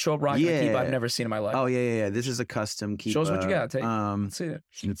you show up rocking a Yeah. keep I've never seen in my life. Oh yeah. This is a custom keep. Show us what you got. Let's see it.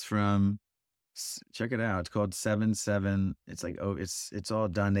 It's from. Check it out. It's called 7-7. It's like it's all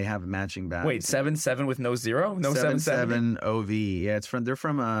done. They have matching bats. Wait, 7-7 with no zero? No 7-7? 7-7 OV. Yeah, they're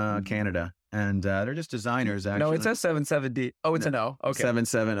from Canada, and they're just designers. Actually, No, it says 7-7D. Oh, it's a no. Okay.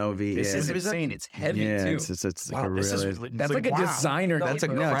 7-7 OV. This yeah. is insane. It's heavy yeah, too. it's like Wow, a this is really. really- That's like a wow. designer. That's a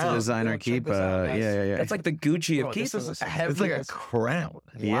keep. Yeah, it's a crown. designer Check keep. this out, guys. Yeah. That's like the Gucci Bro, of this keep. is heavy. It's like a crown.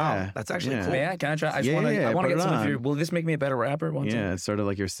 Yeah. Wow, that's actually Yeah. cool. Yeah, can I try? I just Yeah, want to. yeah, I want to put get it some of on. your. Will this make me a better rapper? Yeah, it's sort of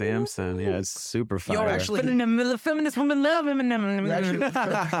like your Samson. Yeah, it's super fire. Yo, actually, the feminist woman love him.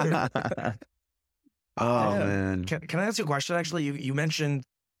 oh Yeah. man. Can I ask you a question? Actually, you mentioned,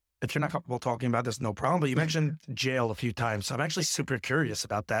 if you're not comfortable talking about this, no problem. But you mentioned jail a few times, so I'm actually super curious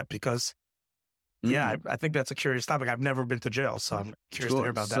about that because, yeah, I think that's a curious topic. I've never been to jail, so I'm curious to Cool.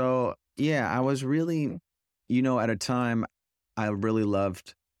 hear about that. So yeah, I was really, at a time, I really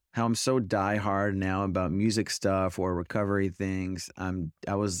loved how I'm so diehard now about music stuff or recovery things. When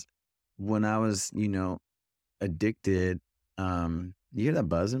I was, addicted. You hear that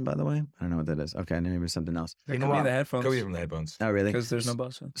buzzing, by the way? I don't know what that is. Okay, maybe it's something else. It You could know be what? the headphones. Go from the headphones. Oh, really? Because there's no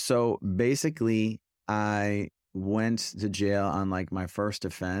bus. So basically, I went to jail on like my first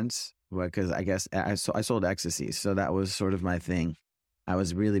offense because I guess I sold ecstasy, so that was sort of my thing. I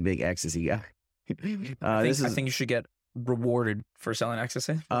was a really big ecstasy guy. I think you should get rewarded for selling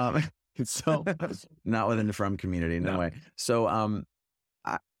ecstasy. So not within the From community, no way. So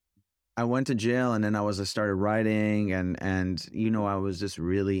I went to jail and then I started writing and I was just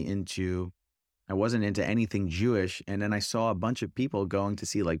really I wasn't into anything Jewish. And then I saw a bunch of people going to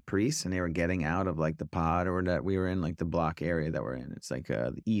see like priests and they were getting out of like the pod or that we were in like the block area that we're in. It's like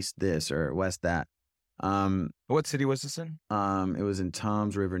east this or west that. What city was this in? It was in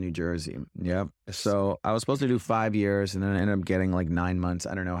Toms River, New Jersey. Yep. So I was supposed to do 5 years and then I ended up getting like 9 months.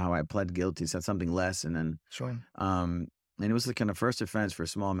 I don't know how I pled guilty, said something less. And then, Sure. and it was the kind of first offense for a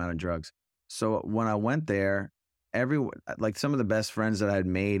small amount of drugs. So when I went there, like some of the best friends that I had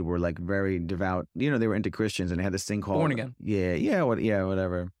made were like very devout. They were into Christians and they had this thing called Born again. Yeah,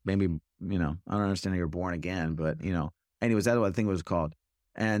 whatever. Maybe I don't understand how you're born again, but anyways, that's what the thing was called.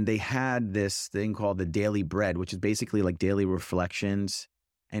 And they had this thing called the Daily Bread, which is basically like daily reflections,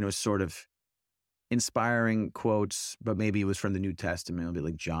 and it was sort of inspiring quotes, but maybe it was from the New Testament. It'll be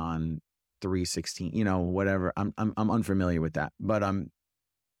like John 3:16, whatever. I'm unfamiliar with that, but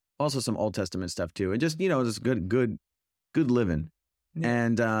also some Old Testament stuff too, and just just good living. Yeah.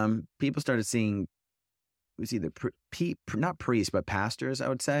 And people started seeing it was either not priests but pastors, I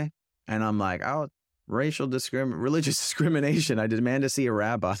would say, and I'm like, religious discrimination. I demand to see a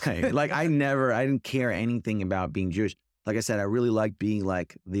rabbi. Like I didn't care anything about being Jewish. Like I said, I really liked being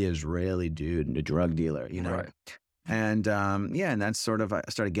like the Israeli dude and the drug dealer, Right. And and that's sort of I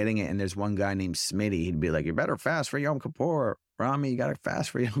started getting it. And there's one guy named Smitty. He'd be like, "You better fast for Yom Kippur, Rami. You gotta fast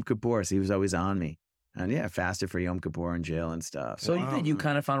for Yom Kippur." So he was always on me. And I fasted for Yom Kippur in jail and stuff. So you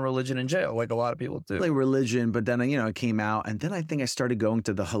kind of found religion in jail, like a lot of people do. Like religion, but then it came out, and then I think I started going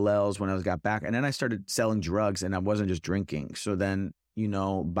to the Hillels when I got back, and then I started selling drugs, and I wasn't just drinking. So then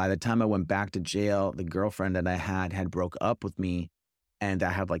by the time I went back to jail, the girlfriend that I had broke up with me, and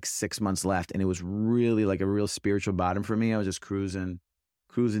I had like 6 months left, and it was really like a real spiritual bottom for me. I was just cruising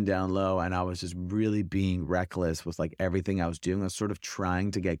down low, and I was just really being reckless with like everything I was doing. I was sort of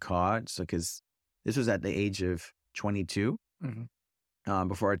trying to get caught. So, because this was at the age of 22,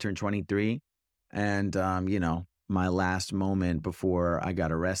 before I turned 23. And, you know, my last moment before I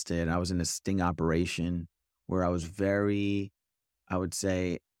got arrested, I was in a sting operation where I was very, I would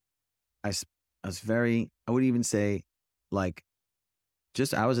say, I would even say like,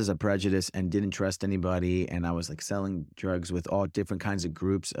 I was as a prejudice and didn't trust anybody. And I was like selling drugs with all different kinds of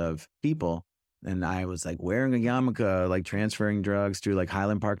groups of people. And I was like wearing a yarmulke, like transferring drugs through like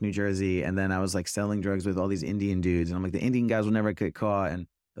Highland Park, New Jersey. And then I was like selling drugs with all these Indian dudes. And I'm like, the Indian guys will never get caught. And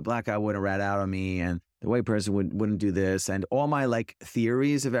the black guy wouldn't rat out on me. And the white person wouldn't do this. And all my like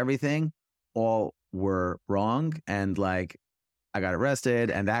theories of everything all were wrong. And like, I got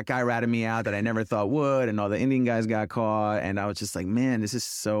arrested, and that guy ratted me out that I never thought would, and all the Indian guys got caught, and I was just like, man, this is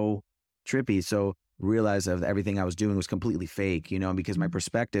so trippy. So realized that everything I was doing was completely fake, you know, because my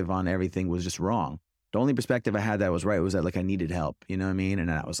perspective on everything was just wrong. The only perspective I had that was right was that like I needed help, you know what I mean? And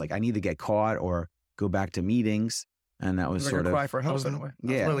I was like, I need to get caught or go back to meetings, and that was Like sort a of cry for help in a way. I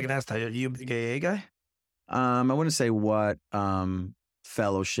was yeah. really gonna ask that. Are you a big AA guy? I wouldn't say what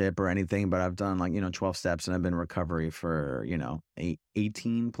fellowship or anything, but I've done like, you know, 12 steps, and I've been in recovery for, you know,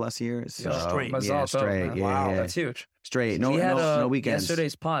 18 plus years. Yeah, straight. Yeah, straight. Man. Yeah, Wow, yeah. that's huge. Straight. We had, No weekends.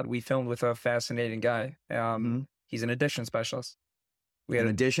 Yesterday's pod, we filmed with a fascinating guy. He's an addiction specialist. We had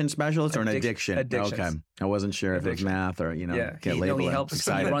An addiction specialist or an Addiction- addiction? addictions. Okay. I wasn't sure if it was Addiction. math or, you know, Yeah, get he labeled. helps. He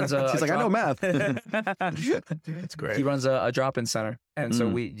Excited. runs a. She's like, I know math. It's great. He runs a drop-in center, and so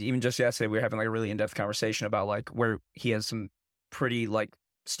Mm. we even just yesterday we were having like a really in-depth conversation about like where he has some pretty like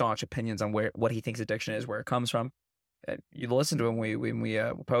staunch opinions on what he thinks addiction is, where it comes from. You listened to him when we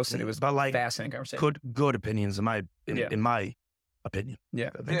posted. It was But like fascinating conversation. good opinions in my Yeah. opinion. Yeah.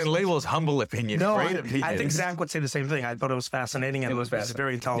 Yeah, label's humble opinion. No, Great I opinion. think Zach would say the same thing. I thought it was fascinating, and It was he's a fascinating.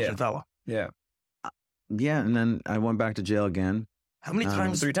 very intelligent fellow. Yeah, Yeah. And then I went back to jail again. How many Um,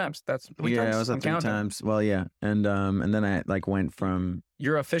 times? 3 times. That's Yeah, I was I'm at 3 counting. times. Well, yeah. And then I like went from,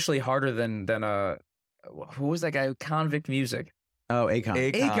 You're officially harder than who was that guy? Convict Music.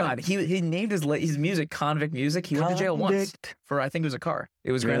 Akon. Akon. He named his music Convict Music. He went to jail once for I think it was a car.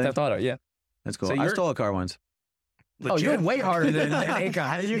 It was Grand Really? Theft Auto. Yeah. That's cool. So I you're- stole a car once. Oh, you're Legit? way harder than Akon.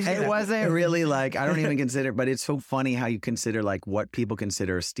 How did you say It that? wasn't really like, I don't even consider, but it's so funny how you consider like what people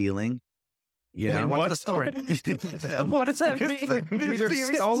consider stealing. You Wait, know? what's the story? What does that mean? He either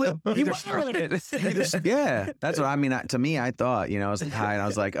stole it. He borrowed it. Yeah, that's what I mean. To me, I thought, you know, I was high and I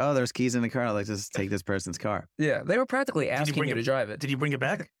was like, oh, there's keys in the car. Let's just take this person's car. Yeah, they were practically asking bring you it- to drive it. Did you bring it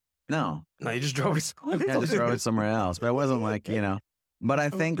back? No, No, you just drove it. I just throw it somewhere else. But it wasn't like, you know. But I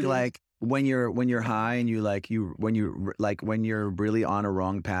think like when you're high and when you're really on a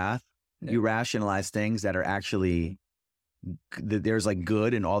wrong path, Yeah. you rationalize things that are actually there's like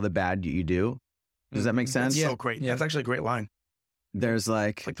good in all the bad you do. Does that make sense? That's so great. Yeah. That's actually a great line. There's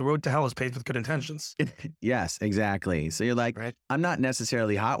like, It's like the road to hell is paved with good intentions. yes, exactly. So you're like, Right. I'm not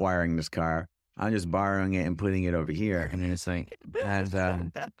necessarily hot wiring this car. I'm just borrowing it and putting it over here. And then it's like,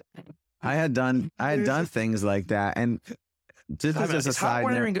 and I had done things like that. And just as a Is hot side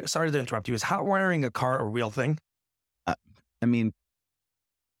note, wiring? Sorry to interrupt you. Is hot wiring a car a real thing? I mean,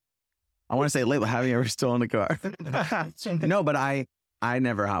 I want to say label. Have you ever stolen a car? No, but I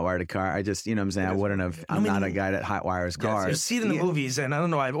never hot wired a car. I just, you know what I'm saying? I wouldn't have. I'm not a guy that hot wires cars. You see it in the movies, and I don't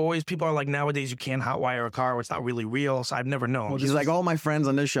know. People are like, nowadays you can't hot wire a car. It's not really real. So I've never known. He's like, all my friends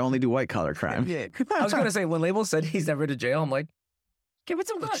on this show only do white collar crime. yeah. I was gonna say when Label said he's never to jail, I'm like, give it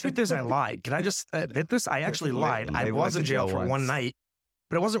some The thought. truth is, I lied. Can I just admit this? I actually lied. I They was went in to jail jail for one once. night,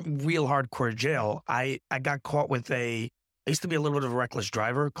 but it wasn't real hardcore jail. I got caught with I used to be a little bit of a reckless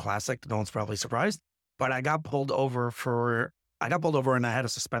driver, classic. No one's probably surprised. But I got pulled over and I had to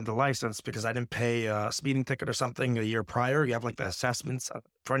suspend the license because I didn't pay a speeding ticket or something a year prior. You have like the assessments.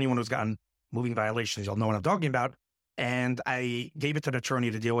 For anyone who's gotten moving violations, you'll know what I'm talking about. And I gave it to the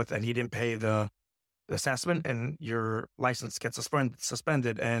attorney to deal with, and he didn't pay the assessment, and your license gets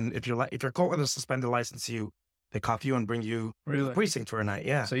suspended. And if you're caught with a suspended license, they cuff you and bring you to the Really? precinct for a night.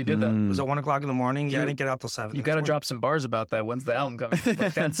 Yeah. So you did that. It Mm. was at 1 o'clock in the morning. Yeah, I You- didn't get out till 7. You got to drop some bars about that. When's the album coming?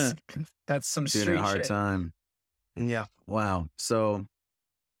 Like, that's some Dude, street a hard shit. time. Yeah. Wow. So,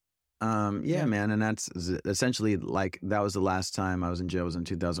 yeah, man. And that's essentially like, that was the last time I was in jail was in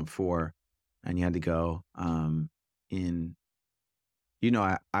 2004. And you had to go, in, you know,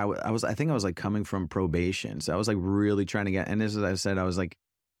 I think I was like coming from probation. So I was like really trying to get, and this is, I said, I was like,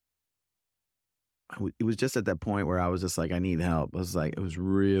 it was just at that point where I was just like, I need help. I was like, it was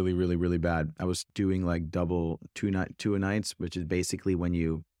really, really, really bad. I was doing like double two nights, which is basically when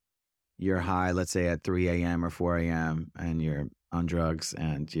you're high, let's say at 3 a.m. or 4 a.m. and you're on drugs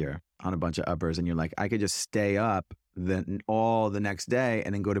and you're on a bunch of uppers and you're like, I could just stay up then all the next day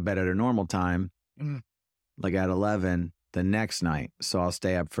and then go to bed at a normal time, like at 11 the next night. So I'll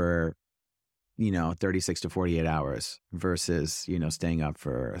stay up for, 36 to 48 hours versus, staying up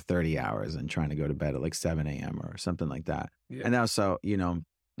for 30 hours and trying to go to bed at like 7 a.m. or something like that. Yeah. And that was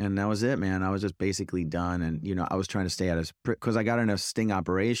and that was it, man. I was just basically done. And, I was trying to stay out of, because I got in a sting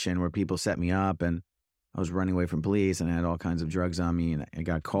operation where people set me up and I was running away from police and I had all kinds of drugs on me and I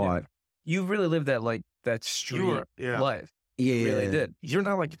got caught. You really lived that street life. Yeah. You really did. You're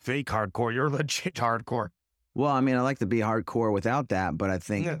not like fake hardcore. You're legit hardcore. Well, I mean, I like to be hardcore without that, but I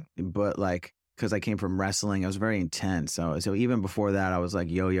think, but like, because I came from wrestling, I was very intense. So even before that, I was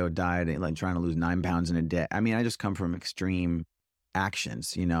like yo-yo dieting, like trying to lose 9 pounds in a day. I mean, I just come from extreme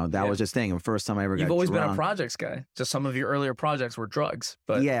actions, that was just thing. The first time I ever got You've always drunk. been a projects guy. Just some of your earlier projects were drugs,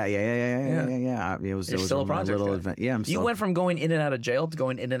 but Yeah. It was still a my project little guy. event. Yeah, You went from going in and out of jail to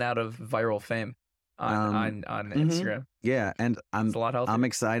going in and out of viral fame on Instagram. Yeah, and It's a lot healthier. I'm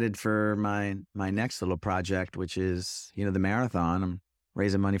excited for my next little project, which is the marathon. I'm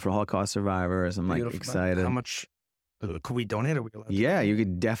raising money for Holocaust survivors. I'm like Beautiful. excited. How much could we donate? Are we allowed to? Yeah, you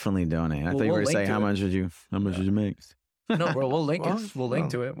could definitely donate. I Well, thought you were we'll going to say link to how it. much did you make? No, bro, we'll link Well, it. We'll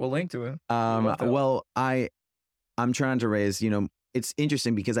link to it. We'll link to it. Um, well, I'm trying to raise, it's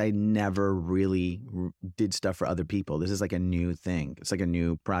interesting because I never really did stuff for other people. This is like a new thing. It's like a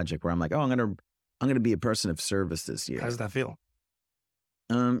new project where I'm like, oh, I'm going to be a person of service this year. How does that feel?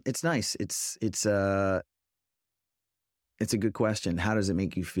 It's nice. It's a good question. How does it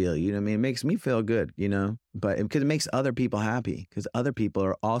make you feel? You know what I mean? It makes me feel good, but because it makes other people happy, because other people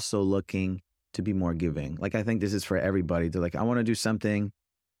are also looking to be more giving. Like, I think this is for everybody. They're like, I want to do something.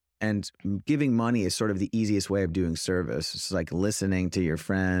 And giving money is sort of the easiest way of doing service. It's like listening to your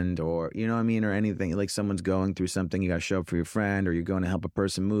friend or, you know what I mean? Or anything, like someone's going through something, you got to show up for your friend, or you're going to help a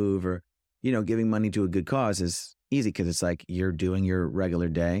person move, or, giving money to a good cause is easy because it's like you're doing your regular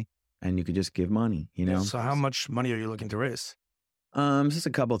day and you could just give money, So how much money are you looking to raise? It's just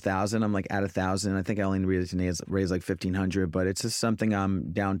a couple thousand. I'm like at 1,000. I think I only raised like 1,500, but it's just something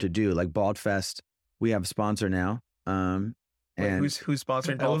I'm down to do. Like Bald Fest, we have a sponsor now. Wait, And who's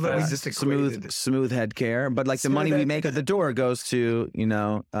sponsoring I love that we Bald just Fest? equated. smooth head care, but like the Smooth money we head make at the door goes to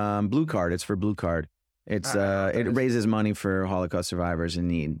Blue Card. It's for Blue Card. It's it raises money for Holocaust survivors in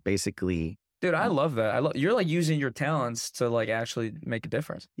need. Basically, Dude, I love that. You're like using your talents to like actually make a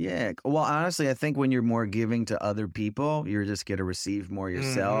difference. yeah. Well, honestly, I think when you're more giving to other people, you're just going to receive more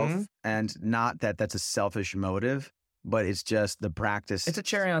yourself, and not that that's a selfish motive, but it's just the practice. It's a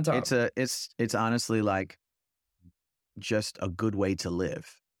cherry on top. It's honestly like just a good way to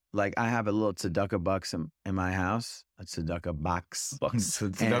live. Like, I have a little tzedakah box in my house, a tzedakah box. Bucks.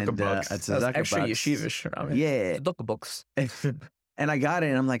 And, Tzedakah bucks. a That's tzedakah extra box. yeshivish. I mean, Yeah. Tzedakah books. And I got it,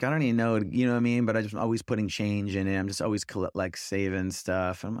 and I'm like, I don't even know, you know what I mean? But I just always putting change in it. I'm just always like saving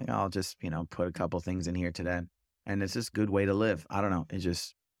stuff. I'm like, I'll just, put a couple things in here today. And it's just a good way to live. I don't know. It's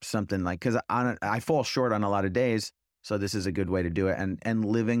just something like, because I fall short on a lot of days. So this is a good way to do it. And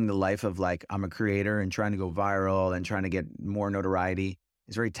living the life of like, I'm a creator and trying to go viral and trying to get more notoriety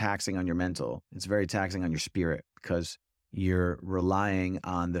is very taxing on your mental. It's very taxing on your spirit because you're relying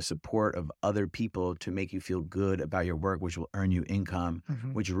on the support of other people to make you feel good about your work, which will earn you income,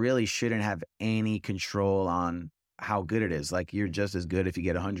 which really shouldn't have any control on how good it is. Like, you're just as good if you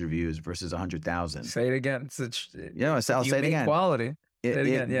get 100 views versus 100,000. Say it again. I'll say it again. Quality. Say it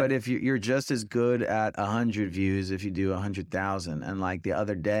again, yeah. But if you're just as good at 100 views if you do 100,000. And like the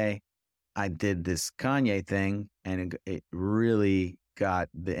other day, I did this Kanye thing, and it really got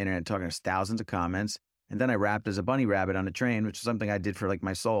the internet talking. There's thousands of comments. And then I rapped as a bunny rabbit on a train, which is something I did for like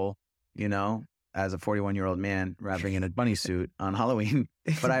my soul, as a 41-year-old man rapping in a bunny suit on Halloween.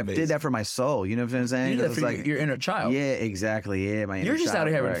 But I did that for my soul. You know what I'm saying? You did It that was for like, your inner child. yeah, exactly. Yeah, my inner You're just child, out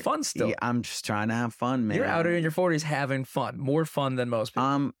here having right. fun still. Yeah, I'm just trying to have fun, man. You're out here in your 40s having fun. More fun than most people.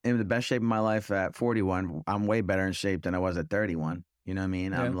 I'm in the best shape of my life at 41. I'm way better in shape than I was at 31. You know what I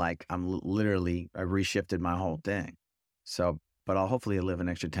mean? Yeah. I reshifted my whole thing. So, but I'll hopefully live an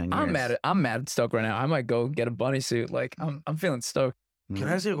extra 10 years. I'm mad stoked right now. I might go get a bunny suit. Like, I'm feeling stoked. Can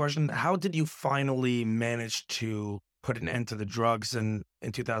I ask you a question? How did you finally manage to put an end to the drugs in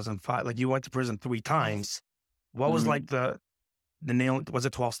 2005? Like, you went to prison 3 times. What was like the nail? Was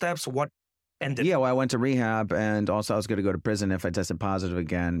it 12 steps? What ended. Yeah, well, I went to rehab, and also I was going to go to prison if I tested positive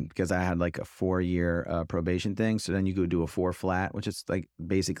again because I had like a 4-year probation thing. So then you go do a 4 flat, which is like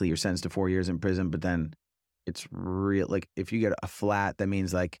basically you're sentenced to 4 years in prison. But then it's real. Like if you get a flat, that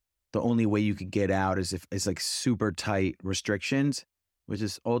means like the only way you could get out is if it's like super tight restrictions, which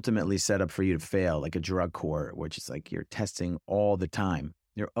is ultimately set up for you to fail, like a drug court, which is like you're testing all the time.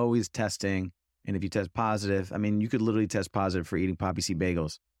 You're always testing. And if you test positive, I mean, you could literally test positive for eating poppy seed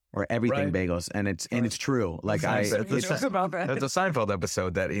bagels. Or everything bagels, and it's true. Like That's a Seinfeld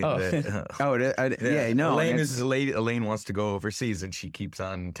episode that. Elaine wants to go overseas, and she keeps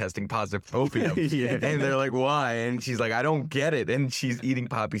on testing positive for opium. And they're like, "Why?" And she's like, "I don't get it." And she's eating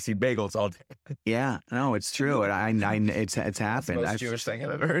poppy seed bagels all day. Yeah, no, it's true. And it's happened. That's the most Jewish thing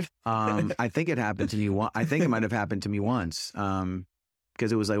I've ever heard. I think it happened to me. I think it might have happened to me once.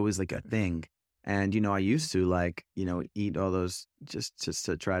 Because it was always like a thing. And, I used to eat all those just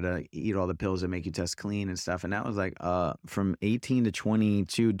to try to eat all the pills that make you test clean and stuff. And that was like from 18 to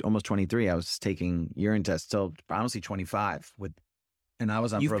 22, almost 23, I was taking urine tests till honestly 25 and I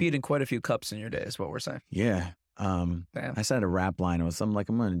was on. You've peed in quite a few cups in your day is what we're saying. Yeah. I said a rap line. It was something like,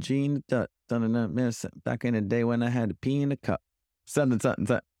 I'm on a gene, back in the day when I had to pee in a cup. Something.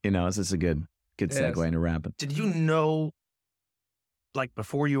 It's just a good segue into rapping. Did you know, like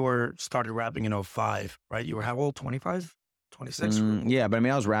before you started rapping in 2005, right? You were how old? 25? 26? Yeah, but I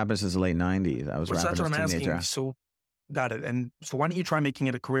mean, I was rapping since the late 90s. I was rapping as a teenager. Asking. So, got it. And so why didn't you try making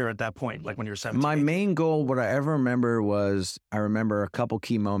it a career at that point, like when you were 17? My main goal, what I ever remember was, I remember a couple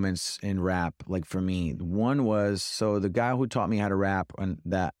key moments in rap, like for me. One was, so the guy who taught me how to rap, and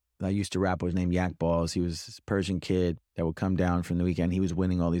that I used to rap was named Yak Balls. He was this Persian kid that would come down from the weekend. He was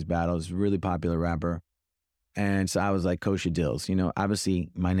winning all these battles, really popular rapper. And so I was like Kosher Dills, obviously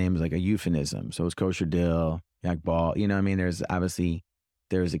my name is like a euphemism. So it was Kosher Dill, Yak Ball, you know what I mean? There's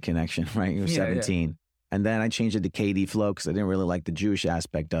a connection, right? You were 17. Yeah. And then I changed it to KD Flow because I didn't really like the Jewish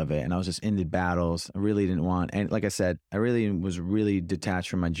aspect of it. And I was just into battles. I really didn't want, and like I said, I really was really detached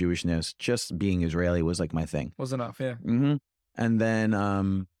from my Jewishness. Just being Israeli was like my thing. Was enough, yeah. Mm-hmm. And then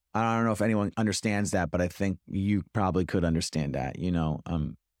I don't know if anyone understands that, but I think you probably could understand that,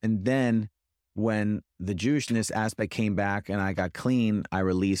 And then when the Jewishness aspect came back and I got clean, I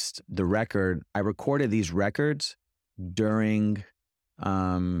released the record. I recorded these records during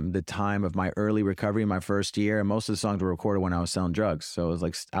the time of my early recovery, my first year. And most of the songs were recorded when I was selling drugs. So it was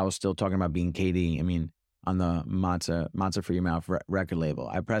like I was still talking about being KD. I mean, on the Matzah for Your Mouth record label.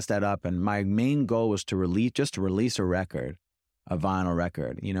 I pressed that up, and my main goal was to release a record, a vinyl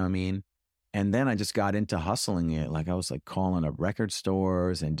record. You know what I mean? And then I just got into hustling it. Like I was like calling up record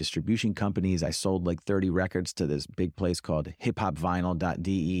stores and distribution companies. I sold like 30 records to this big place called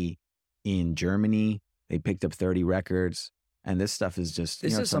hiphopvinyl.de in Germany. They picked up 30 records. And this stuff is just...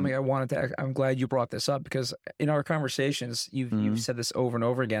 This is something I wanted to... I'm glad you brought this up because in our conversations, you've said this over and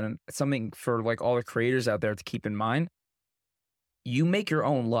over again. And it's something for like all the creators out there to keep in mind. You make your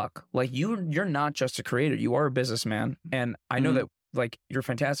own luck. Like you're not just a creator. You are a businessman. And I know that like you're a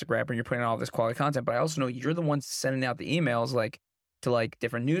fantastic rapper and you're putting out all this quality content, but I also know you're the one sending out the emails like to like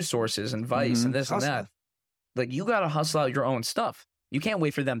different news sources and Vice and this and that. Like you got to hustle out your own stuff. You can't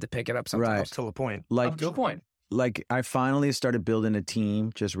wait for them to pick it up sometimes. Right. To a point. Like, to a point. Like I finally started building a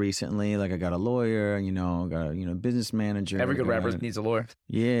team just recently. Like I got a lawyer, got a business manager. Every good rapper needs a lawyer.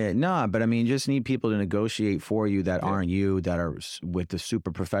 Yeah, but I mean, just need people to negotiate for you that aren't you, that are with the super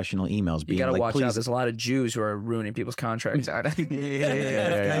professional emails. You got to like, watch out. There's a lot of Jews who are ruining people's contracts. Oh they're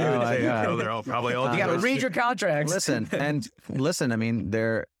all probably all. You got to read your contracts. Listen. I mean,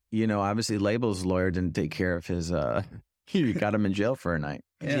 they're obviously Label's lawyer didn't take care of his. He got him in jail for a night.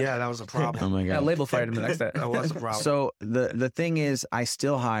 Yeah, that was a problem. Oh my God. Yeah, Label fired him the next day. That was a problem. So the thing is, I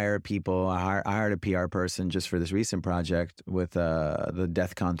still hire people. I hired a PR person just for this recent project with the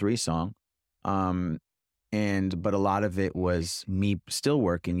DEFCON 3 song. But a lot of it was me still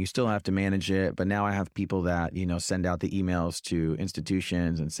working. You still have to manage it. But now I have people that, send out the emails to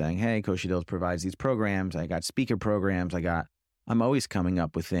institutions and saying, hey, Kosher Dills provides these programs. I got speaker programs. I'm always coming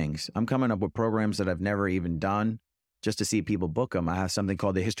up with things. I'm coming up with programs that I've never even done. Just to see people book them. I have something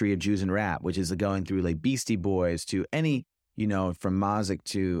called the History of Jews and Rap, which is going through like Beastie Boys to any, from Mazik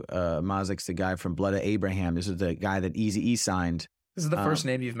to Mazik's the guy from Blood of Abraham. This is the guy that Eazy-E signed. This is the first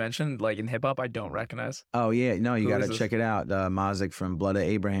name you've mentioned, like in hip hop, I don't recognize. Oh yeah, no, you got to check it out. Mazik from Blood of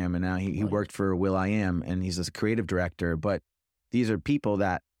Abraham, and now he worked for will.i.am, and he's a creative director. But these are people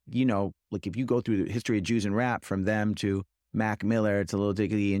that like if you go through the History of Jews and Rap, from them to Mac Miller to Lil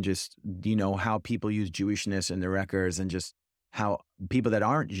Dicky, and just, how people use Jewishness in their records and just how people that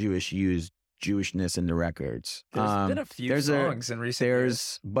aren't Jewish use Jewishness in the records. There's been a few songs in recent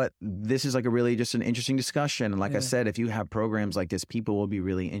years. But this is like a really just an interesting discussion. And like I said, if you have programs like this, people will be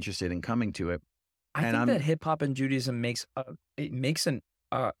really interested in coming to it. I think that hip hop and Judaism makes an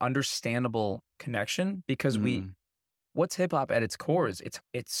understandable connection because what's hip hop at its core is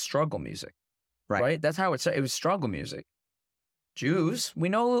it's struggle music, right? That's how it was struggle music. Jews, we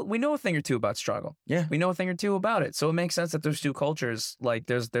know a thing or two about struggle. Yeah, we know a thing or two about it. So it makes sense that there's two cultures. Like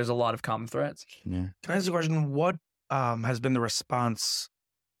there's a lot of common threads. Yeah. Can I ask you a question? What has been the response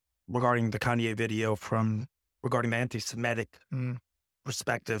regarding the Kanye video regarding the anti-Semitic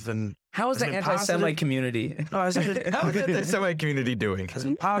perspective, and how is the anti-Semite community? No, how is the Semite community doing? Has it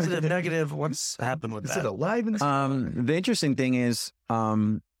been positive, negative? What's happened with that? Is it alive? The interesting thing is,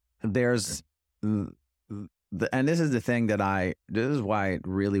 there's and this is the thing that this is why it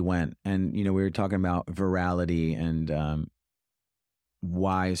really went. And, we were talking about virality and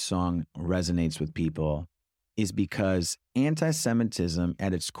why a song resonates with people is because anti-Semitism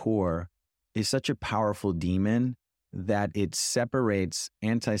at its core is such a powerful demon that it separates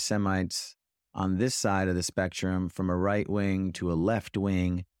anti-Semites on this side of the spectrum from a right wing to a left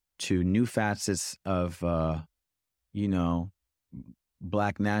wing to new facets of,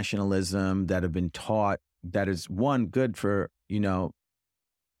 Black nationalism that have been taught that is one good for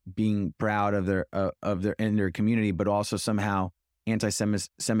being proud of their in their community, but also somehow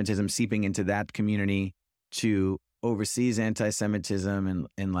anti-Semitism seeping into that community to overseas anti-Semitism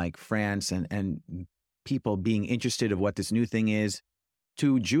in like France and people being interested of what this new thing is,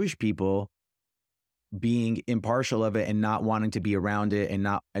 to Jewish people being impartial of it and not wanting to be around it, and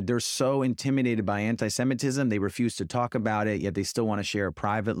they're so intimidated by anti-Semitism they refuse to talk about it, yet they still want to share it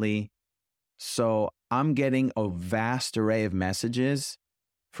privately. So I'm getting a vast array of messages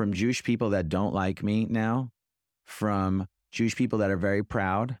from Jewish people that don't like me now, from Jewish people that are very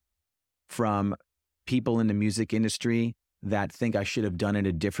proud, from people in the music industry that think I should have done it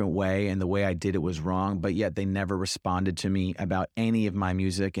a different way and the way I did it was wrong, but yet they never responded to me about any of my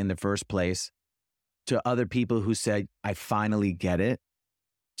music in the first place, to other people who said, I finally get it,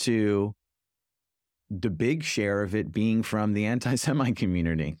 to the big share of it being from the anti-Semite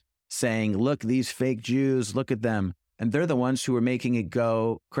community, saying, look, these fake Jews, look at them. And they're the ones who are making it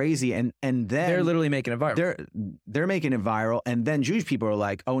go crazy. And then they're literally making it viral. They're making it viral. And then Jewish people are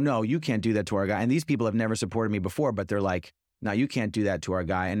like, oh no, you can't do that to our guy. And these people have never supported me before, but they're like, no, you can't do that to our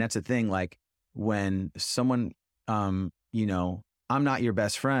guy. And that's the thing. Like when someone, I'm not your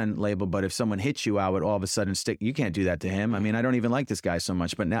best friend label, but if someone hits you, I would all of a sudden you can't do that to him. I mean, I don't even like this guy so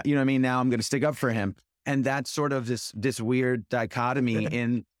much, but now, now I'm going to stick up for him. And that's sort of this weird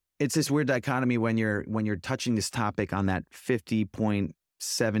dichotomy it's this weird dichotomy when you're touching this topic on that 50.72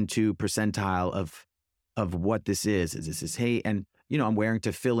 percentile of what this is. Is this hate? And I'm wearing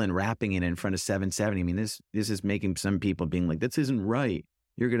tefillin, wrapping it in front of 770. I mean, this is making some people being like, this isn't right.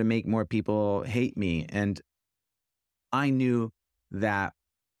 You're going to make more people hate me. And I knew that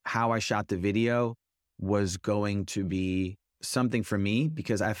how I shot the video was going to be something for me,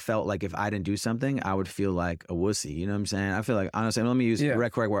 because I felt like if I didn't do something, I would feel like a wussy. You know what I'm saying? I feel like, honestly, let me use the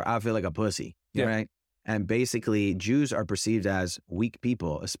correct word. I feel like a pussy, right? And basically, Jews are perceived as weak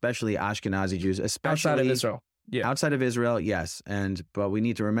people, especially Ashkenazi Jews, especially outside of Israel. Yeah, outside of Israel, yes. But we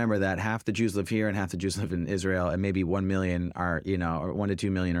need to remember that half the Jews live here and half the Jews live in Israel, and maybe 1 million are, or 1 to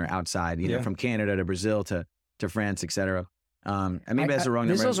 2 million are outside. From Canada to Brazil to France, etc. And maybe that's the wrong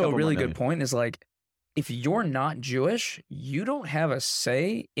number. This is also a really good point. Is like, if you're not Jewish, you don't have a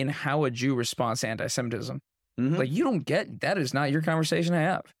say in how a Jew responds to anti-Semitism. Mm-hmm. Like, you don't get, that is not your conversation to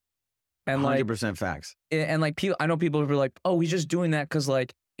have. And 100% facts. And like, I know people who are like, oh, he's just doing that because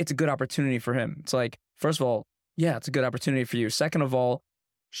like it's a good opportunity for him. It's like, first of all, yeah, it's a good opportunity for you. Second of all,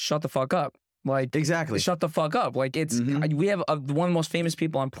 shut the fuck up. Like, exactly. Shut the fuck up. Like, it's we have one of the most famous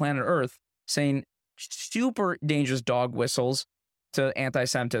people on planet Earth saying super dangerous dog whistles to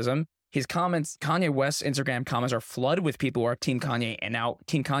anti-Semitism. His comments, Kanye West's Instagram comments, are flooded with people who are Team Kanye, and now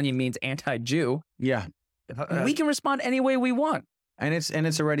Team Kanye means anti-Jew. Yeah, we can respond any way we want, and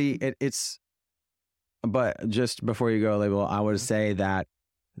it's already. But just before you go, Label, I would say that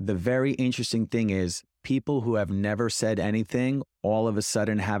the very interesting thing is people who have never said anything all of a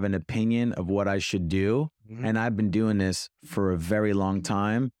sudden have an opinion of what I should do, and I've been doing this for a very long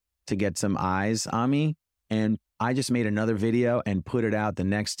time to get some eyes on me, and I just made another video and put it out the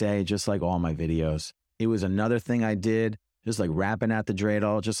next day, just like all my videos. It was another thing I did, just like rapping at the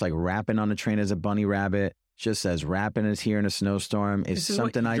dreidel, just like rapping on the train as a bunny rabbit, just as rapping is here in a snowstorm. It's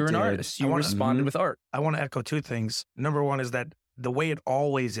something I did. You're an artist. You responded with art. I want to echo two things. Number one is that the way it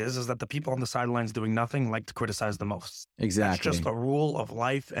always is that the people on the sidelines doing nothing like to criticize the most. Exactly. That's just a rule of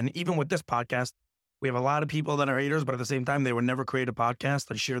life. And even with this podcast, we have a lot of people that are haters, but at the same time, they would never create a podcast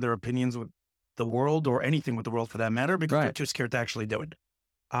and share their opinions with the world or anything with the world for that matter, because they're too scared to actually do it.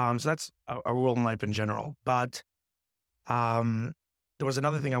 So that's a rule in life in general. But there was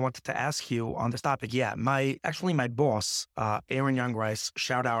another thing I wanted to ask you on this topic. Yeah, my boss, Aaron Youngrice,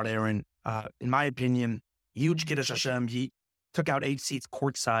 shout out Aaron. In my opinion, huge Kiddush Hashem. He took out 8 seats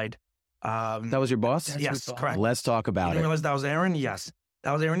courtside. That was your boss? Yes, correct. Let's talk about You didn't it. realize that was Aaron? Yes.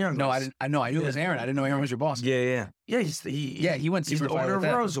 That was Aaron Youngrice. No, I didn't. I knew it was Aaron. I didn't know Aaron was your boss. Yeah. Yeah, he went he's super the far owner with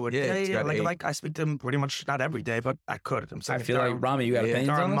of that. Rosewood. Yeah, Yeah, he's got 8. Like I speak to him pretty much not every day, but I could. I'm saying I feel like, Rami, you got opinions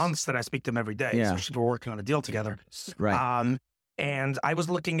there are on this? months that I speak to him every day, Yeah. especially if we're working on a deal together. Right. And I was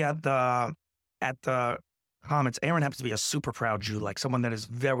looking at the comments. Aaron happens to be a super proud Jew, like someone that is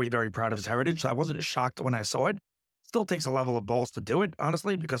very, very proud of his heritage. So I wasn't shocked when I saw it. Still takes a level of balls to do it,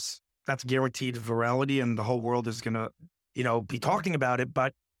 honestly, because that's guaranteed virality and the whole world is going to, be talking about it.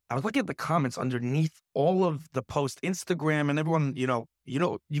 But I was looking at the comments underneath all of the posts, Instagram and everyone, you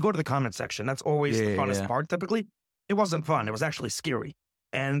go to the comment section. That's always the funnest part, typically. It wasn't fun. It was actually scary.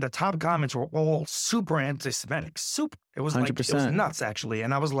 And the top comments were all super anti-Semitic. Super. It was 100%. like, it was nuts, actually.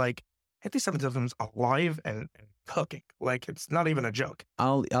 And I was like, anti-Semitism's alive and cooking. Like, it's not even a joke.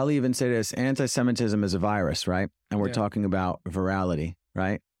 I'll even say this. Anti-Semitism is a virus, right? And we're talking about virality,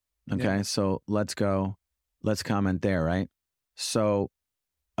 right? Okay, Yeah. so let's comment there, right? So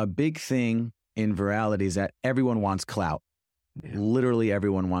a big thing in virality is that everyone wants clout. Yeah. Literally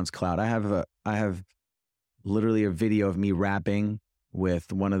everyone wants clout. I have literally a video of me rapping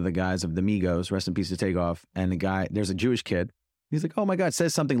with one of the guys of the Migos, rest in peace to Takeoff, and there's a Jewish kid. He's like, oh my God,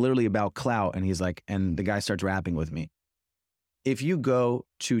 says something literally about clout. And he's like, and the guy starts rapping with me. If you go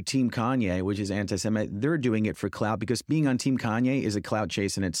to Team Kanye, which is anti-Semitic, they're doing it for clout, because being on Team Kanye is a clout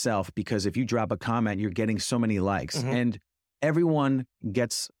chase in itself, because if you drop a comment, you're getting so many likes. Mhm. And everyone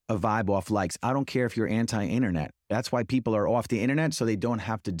gets a vibe off likes. I don't care if you're anti-internet. That's why people are off the internet, so they don't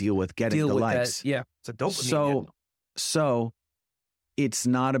have to deal with getting the likes. That. Yeah. It's a dopamine. So it's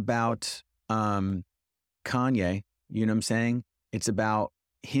not about Kanye, you know what I'm saying? It's about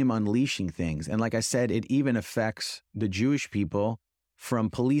him unleashing things. And like I said, it even affects the Jewish people from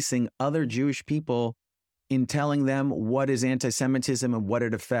policing other Jewish people in telling them what is anti-Semitism and what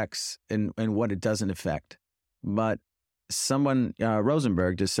it affects and what it doesn't affect. But someone,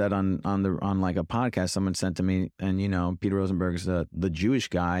 Rosenberg, just said on like a podcast someone sent to me, and Peter Rosenberg's the Jewish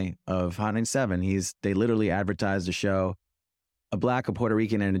guy of Hot 97. They literally advertised the show, a Black, a Puerto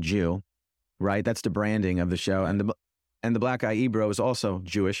Rican, and a Jew, right? That's the branding of the show. And the Black guy, Ebro, is also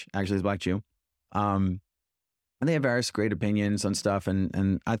Jewish. Actually, he's a Black Jew. And they have various great opinions on stuff.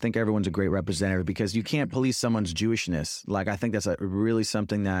 And I think everyone's a great representative, because you can't police someone's Jewishness. Like, I think that's really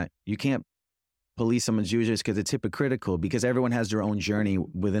something that you can't police someone's Jewishness, because it's hypocritical, because everyone has their own journey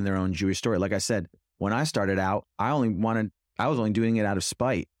within their own Jewish story. Like I said, when I started out, I was only doing it out of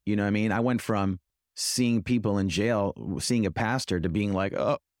spite. You know what I mean? I went from seeing people in jail, seeing a pastor, to being like,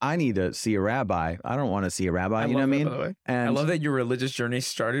 oh, I need to see a rabbi. I don't want to see a rabbi. You know what I mean? By the way. And I love that your religious journey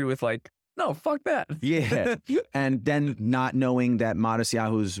started with like, no, fuck that. Yeah. And then not knowing that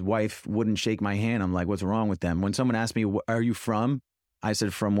Matisyahu's wife wouldn't shake my hand. I'm like, what's wrong with them? When someone asked me, are you from? I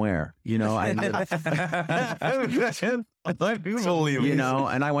said, from where? I and I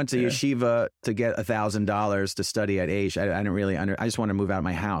went to yeshiva to get $1,000 to study at Aish. I didn't really I just wanted to move out of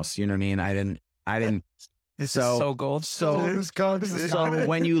my house. You know what I mean? I didn't. This is so gold. So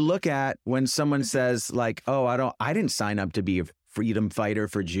when you look at, when someone says like, oh, I didn't sign up to be a freedom fighter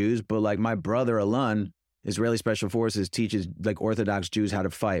for Jews, but like my brother Alon, Israeli Special Forces, teaches like Orthodox Jews how to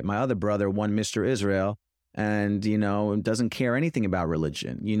fight. My other brother won Mr. Israel, and doesn't care anything about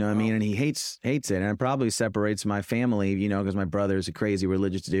religion. You know what I mean? And he hates it, and it probably separates my family. because my brother is a crazy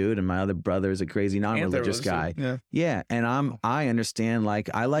religious dude, and my other brother is a crazy non-religious guy. Yeah, and I understand. Like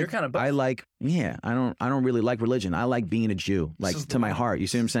I like, You're kind of both. I don't really like religion. I like being a Jew, like to my heart. You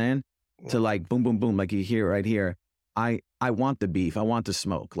see what I'm saying? To like boom, boom, boom, like you hear right here. I want the beef. I want the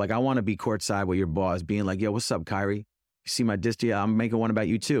smoke. Like I want to be courtside with your boss, being like, yo, what's up, Kyrie? You see my diss? Yeah, I'm making one about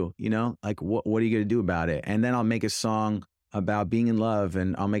you too. Like what are you gonna do about it? And then I'll make a song about being in love,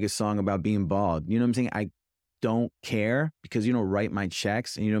 and I'll make a song about being bald. You know what I'm saying? I don't care, because you don't write my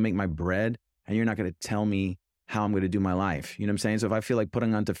checks and you don't make my bread, and you're not gonna tell me how I'm gonna do my life. You know what I'm saying? So if I feel like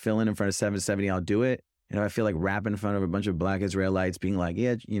putting on tefillin in front of 770, I'll do it. And if I feel like rapping in front of a bunch of Black Israelites, being like,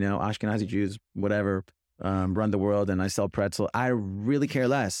 yeah, Ashkenazi Jews, whatever, run the world, and I sell pretzel, I really care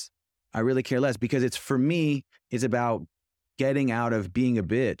less. Because for me, it's about getting out of being a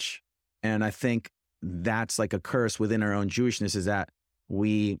bitch. And I think that's like a curse within our own Jewishness, is that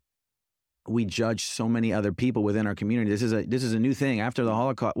we judge so many other people within our community. This is a new thing after the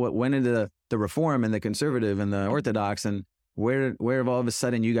Holocaust. What went into the Reform and the Conservative and the Orthodox, and where have all of a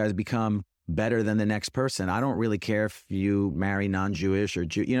sudden you guys become better than the next person? I don't really care if you marry non-Jewish or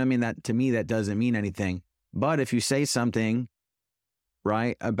Jew. You know what I mean? That to me, that doesn't mean anything. But if you say something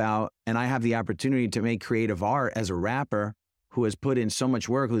right about, and I have the opportunity to make creative art as a rapper who has put in so much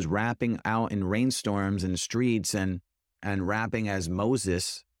work, who's rapping out in rainstorms and streets and rapping as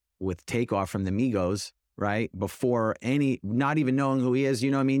Moses with Takeoff from the Migos, right? Before not even knowing who he is, you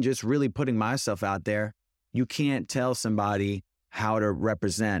know what I mean? Just really putting myself out there. You can't tell somebody how to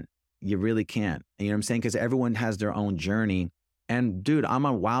represent. You really can't. You know what I'm saying? Because everyone has their own journey. And dude, I'm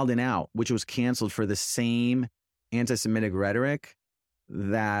on Wild 'N Out, which was canceled for the same anti-Semitic rhetoric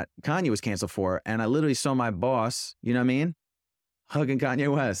that Kanye was canceled for. And I literally saw my boss, you know what I mean, hugging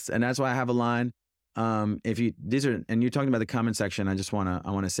Kanye West. And that's why I have a line. And you're talking about the comment section. I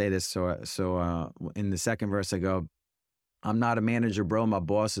want to say this. So in the second verse, I go, I'm not a manager, bro. My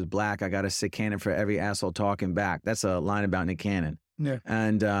boss is black. I got a sick cannon for every asshole talking back. That's a line about Nick Cannon. Yeah.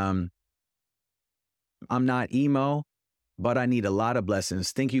 And I'm not emo, but I need a lot of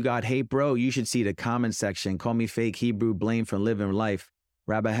blessings. Think you got hate, bro? You should see the comment section. Call me fake Hebrew, blame for living life.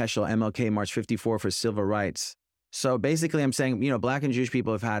 Rabbi Heschel, MLK, March 54 for civil rights. So basically I'm saying, black and Jewish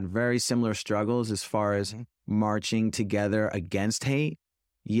people have had very similar struggles as far as marching together against hate.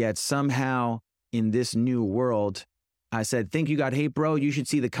 Yet somehow in this new world, I said, think you got hate, bro? You should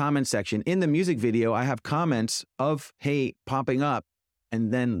see the comment section. In the music video, I have comments of hate popping up.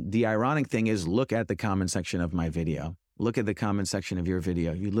 And then the ironic thing is, look at the comment section of my video. Look at the comment section of your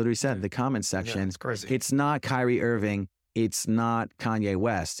video. You literally said the comment section. Yeah, it's crazy. It's not Kyrie Irving. It's not Kanye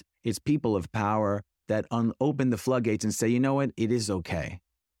West. It's people of power that open the floodgates and say, you know what? It is okay,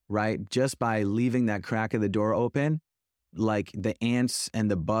 right? Just by leaving that crack of the door open, like the ants and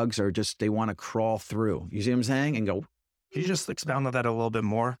the bugs are just, they want to crawl through. You see what I'm saying? And go. Can you just expound on that a little bit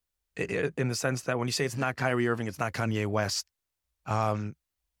more? In the sense that when you say it's not Kyrie Irving, it's not Kanye West,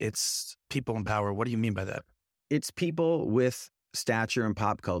 it's people in power. What do you mean by that? It's people with stature in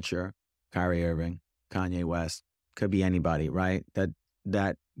pop culture. Kyrie Irving, Kanye West, could be anybody, right?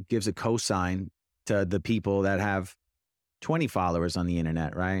 That gives a cosign to the people that have 20 followers on the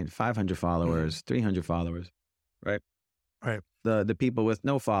internet, right? 500 followers, 300 followers, right? Right. The people with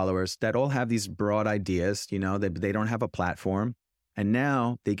no followers that all have these broad ideas, they don't have a platform. And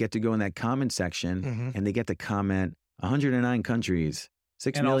now they get to go in that comment section and they get to comment 109 countries,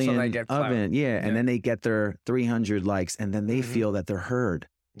 6 and million also they get clout. and then they get their 300 likes and then they feel that they're heard.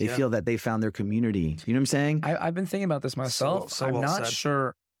 They feel that they found their community. You know what I'm saying? I've been thinking about this myself. So I'm well not said.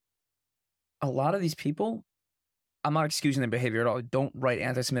 sure. A lot of these people, I'm not excusing their behavior at all. Don't write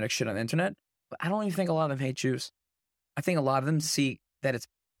anti-Semitic shit on the internet. But I don't even think a lot of them hate Jews. I think a lot of them see that it's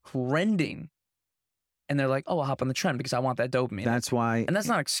trending and they're like, oh, I'll hop on the trend because I want that dopamine. That's why. And that's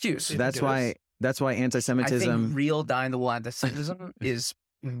not an excuse. That's why I anti-Semitism. think real dying-the-wool anti-Semitism is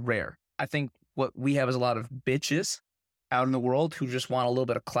rare. I think what we have is a lot of bitches out in the world who just want a little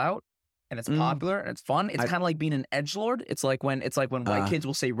bit of clout, and it's popular and it's fun. It's kind of like being an edgelord. It's like when white kids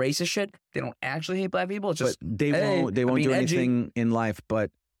will say racist shit. They don't actually hate black people. It's just they won't I'm do being edgy. anything in life. But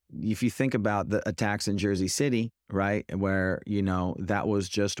if you think about the attacks in Jersey City, right, where that was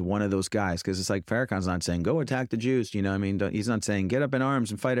just one of those guys, because it's like Farrakhan's not saying go attack the Jews. You know what I mean? He's not saying get up in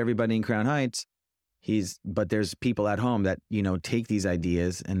arms and fight everybody in Crown Heights. But there's people at home that, take these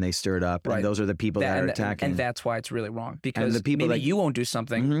ideas and they stir it up. Right. And those are the people that are attacking. And that's why it's really wrong. Because the people maybe that- you won't do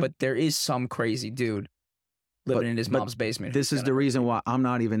something, but there is some crazy dude living in his but mom's basement. This who's is the gonna- reason why I'm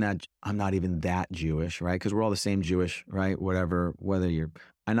not even that Jewish, right? Because we're all the same Jewish, right? Whether you're,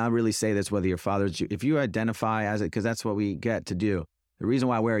 and I really say this, whether your father's Jew, if you identify as it, because that's what we get to do. The reason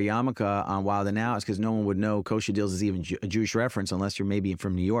why I wear a yarmulke on Wild 'N Out is because no one would know Kosher Deals is even a Jewish reference unless you're maybe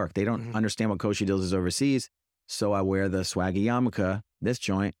from New York. They don't understand what Kosher Deals is overseas. So I wear the swaggy yarmulke, this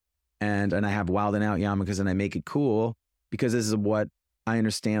joint, and I have Wild 'N Out yarmulkes, and I make it cool because this is what I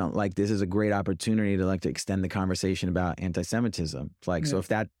understand. Like, this is a great opportunity to extend the conversation about anti-Semitism. So if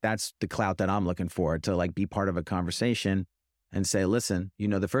that's the clout that I'm looking for, to be part of a conversation and say, listen,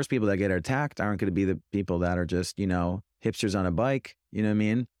 the first people that get attacked aren't going to be the people that are just, hipsters on a bike. You know what I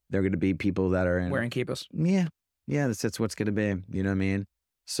mean? They're going to be people that are wearing kippahs. Yeah. That's what's going to be. You know what I mean?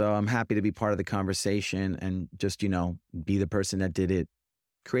 So I'm happy to be part of the conversation and just, be the person that did it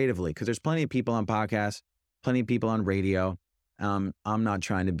creatively. Because there's plenty of people on podcasts, plenty of people on radio. I'm not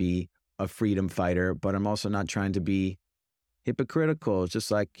trying to be a freedom fighter, but I'm also not trying to be hypocritical. It's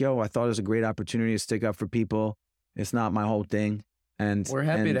just like, I thought it was a great opportunity to stick up for people. It's not my whole thing. And We're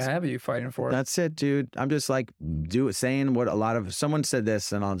happy and to have you fighting for it. That's it, dude. I'm just like saying what someone said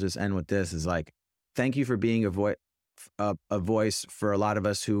this, and I'll just end with this is like, thank you for being a voice for a lot of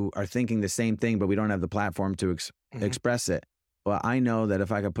us who are thinking the same thing, but we don't have the platform to express it. But I know that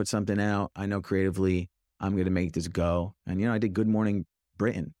if I could put something out, I know creatively I'm going to make this go. And, I did Good Morning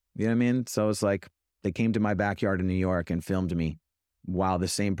Britain. You know what I mean? So it's like they came to my backyard in New York and filmed me while the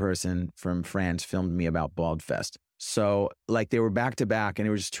same person from France filmed me about Bald Fest. So like they were back to back and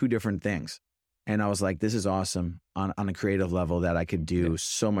it was just two different things. And I was like, this is awesome on a creative level that I could do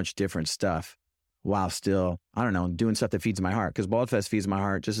so much different stuff while still, I don't know, doing stuff that feeds my heart. Because Bald Fest feeds my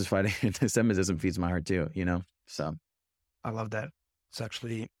heart just as fighting anti-Semitism feeds my heart too, So I love that. It's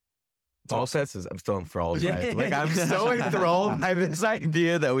actually Bald Fest I'm still enthralled by it. Yeah. Like, I'm so enthralled by this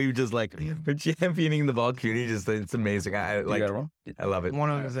idea that we just like, we're championing the ball community. It's amazing. I love it.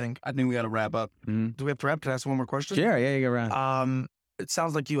 one other thing. I think we got to wrap up. Mhm. Do we have to wrap? Can I ask one more question? Sure, yeah, you go around. It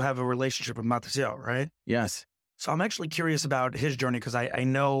sounds like you have a relationship with Matisyahu, right? Yes. So I'm actually curious about his journey because I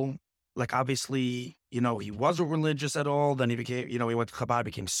know, like, obviously, he wasn't religious at all. Then he became, he went to Chabad,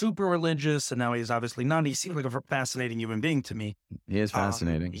 became super religious, and now he's obviously not. He seems like a fascinating human being to me. He is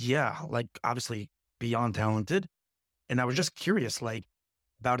fascinating. Yeah, like, obviously beyond talented. And I was just curious, like,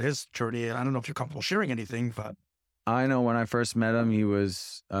 about his journey. I don't know if you're comfortable sharing anything, but I know when I first met him, it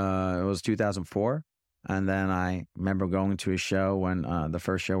was 2004. And then I remember going to his show the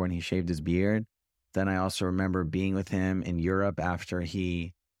first show when he shaved his beard. Then I also remember being with him in Europe after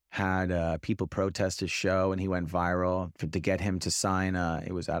he had people protest his show and he went viral to get him to sign.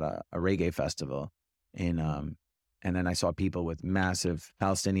 It was at a reggae festival and then I saw people with massive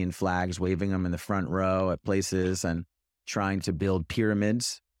Palestinian flags waving them in the front row at places and trying to build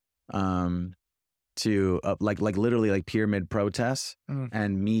pyramids to like literally like pyramid protests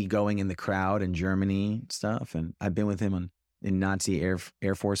and me going in the crowd in Germany and stuff. And I've been with him in Nazi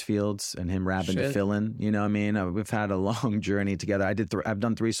Air Force fields and him rapping to fill in, you know what I mean? We've had a long journey together. I've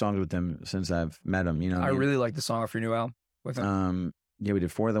done 3 songs with him since I've met him, you know what I mean? really like the song off your new album with him. Yeah, we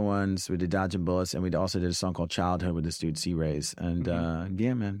did 4 Other Ones, we did Dodging Bullets, and we also did a song called Childhood with this dude C-Rays. And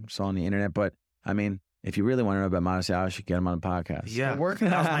yeah, man, it's all on the internet. But I mean, if you really want to know about Matisyahu, you should get him on the podcast. yeah, We're working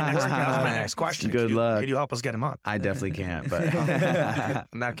that was on my next question. Good luck. Can you help us get him on? I definitely can't, but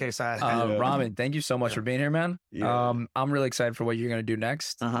In that case, Ramen, thank you so much for being here, man. Yeah. I'm really excited for what you're going to do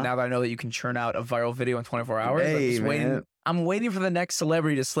next. Uh-huh. Now that I know that you can churn out a viral video in 24 hours. Hey, I'm waiting for the next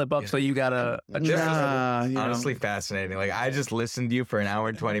celebrity to slip up so you got a track. Honestly fascinating. Like, I just listened to you for an hour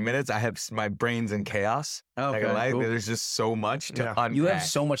and 20 minutes. I have my brain's in chaos. Okay, cool. There's just so much to unpack. You have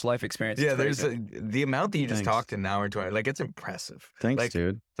so much life experience. Yeah, It's there's crazy. the amount that you just Thanks. talked in an hour and 20. Like, it's impressive. Thanks, like,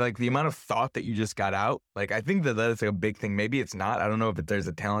 dude. Like the amount of thought that you just got out. Like, I think that's like a big thing. Maybe it's not. I don't know if there's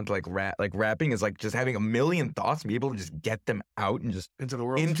a talent like rapping is like just having a million thoughts and be able to just get them out and just into the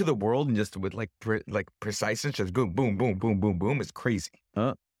world. into the world and just with like preciseness, just boom, boom, boom, boom, boom, boom. It's crazy.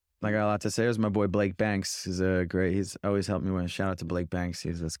 I got a lot to say. It was my boy Blake Banks. He's he's always helped me win. Shout out to Blake Banks.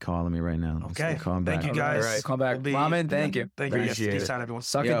 He's just calling me right now. Okay. Call him Thank back. you guys. All right. Come back. Ramen, thank you. Thank you. Appreciate Peace it. out, everyone.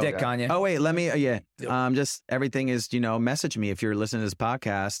 Suck Yo, a dick, Kanye. Oh wait, let me. Just everything is. Message me if you're listening to this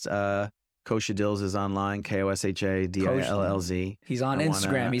podcast. Kosha Dills is online. KOSHADILLZ. He's on I wanna-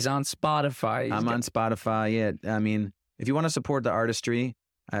 Instagram. He's on Spotify. I'm on Spotify. Yeah, I mean, if you want to support the artistry,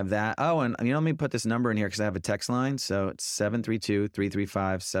 I have that. Oh, and let me put this number in here because I have a text line. So it's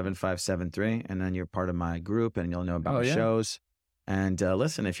 732-335-7573. And then you're part of my group and you'll know about my shows. And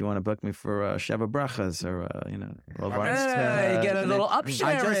listen, if you want to book me for Sheva Brachas or, Hey, get a little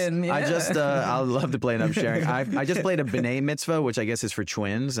upsharing. I'll love to play an upsharing. I just played a B'nai Mitzvah, which I guess is for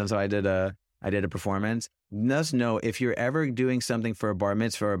twins. And so I did a performance. Just know if you're ever doing something for a bar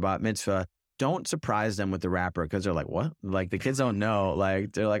mitzvah or a bat mitzvah, don't surprise them with the rapper because they're like, what? Like the kids don't know.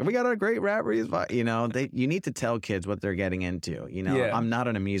 Like they're like, we got a great rapper. He's fine. You need to tell kids what they're getting into. Yeah. I'm not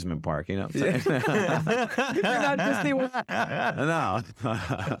an amusement park. You know what I'm saying? You're not Disney World. No.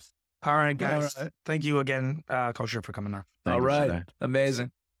 All right, guys. Thank you again, Kosher, for coming on. Thank All you, right. Shadai.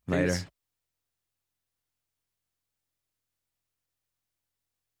 Amazing. Later. Peace.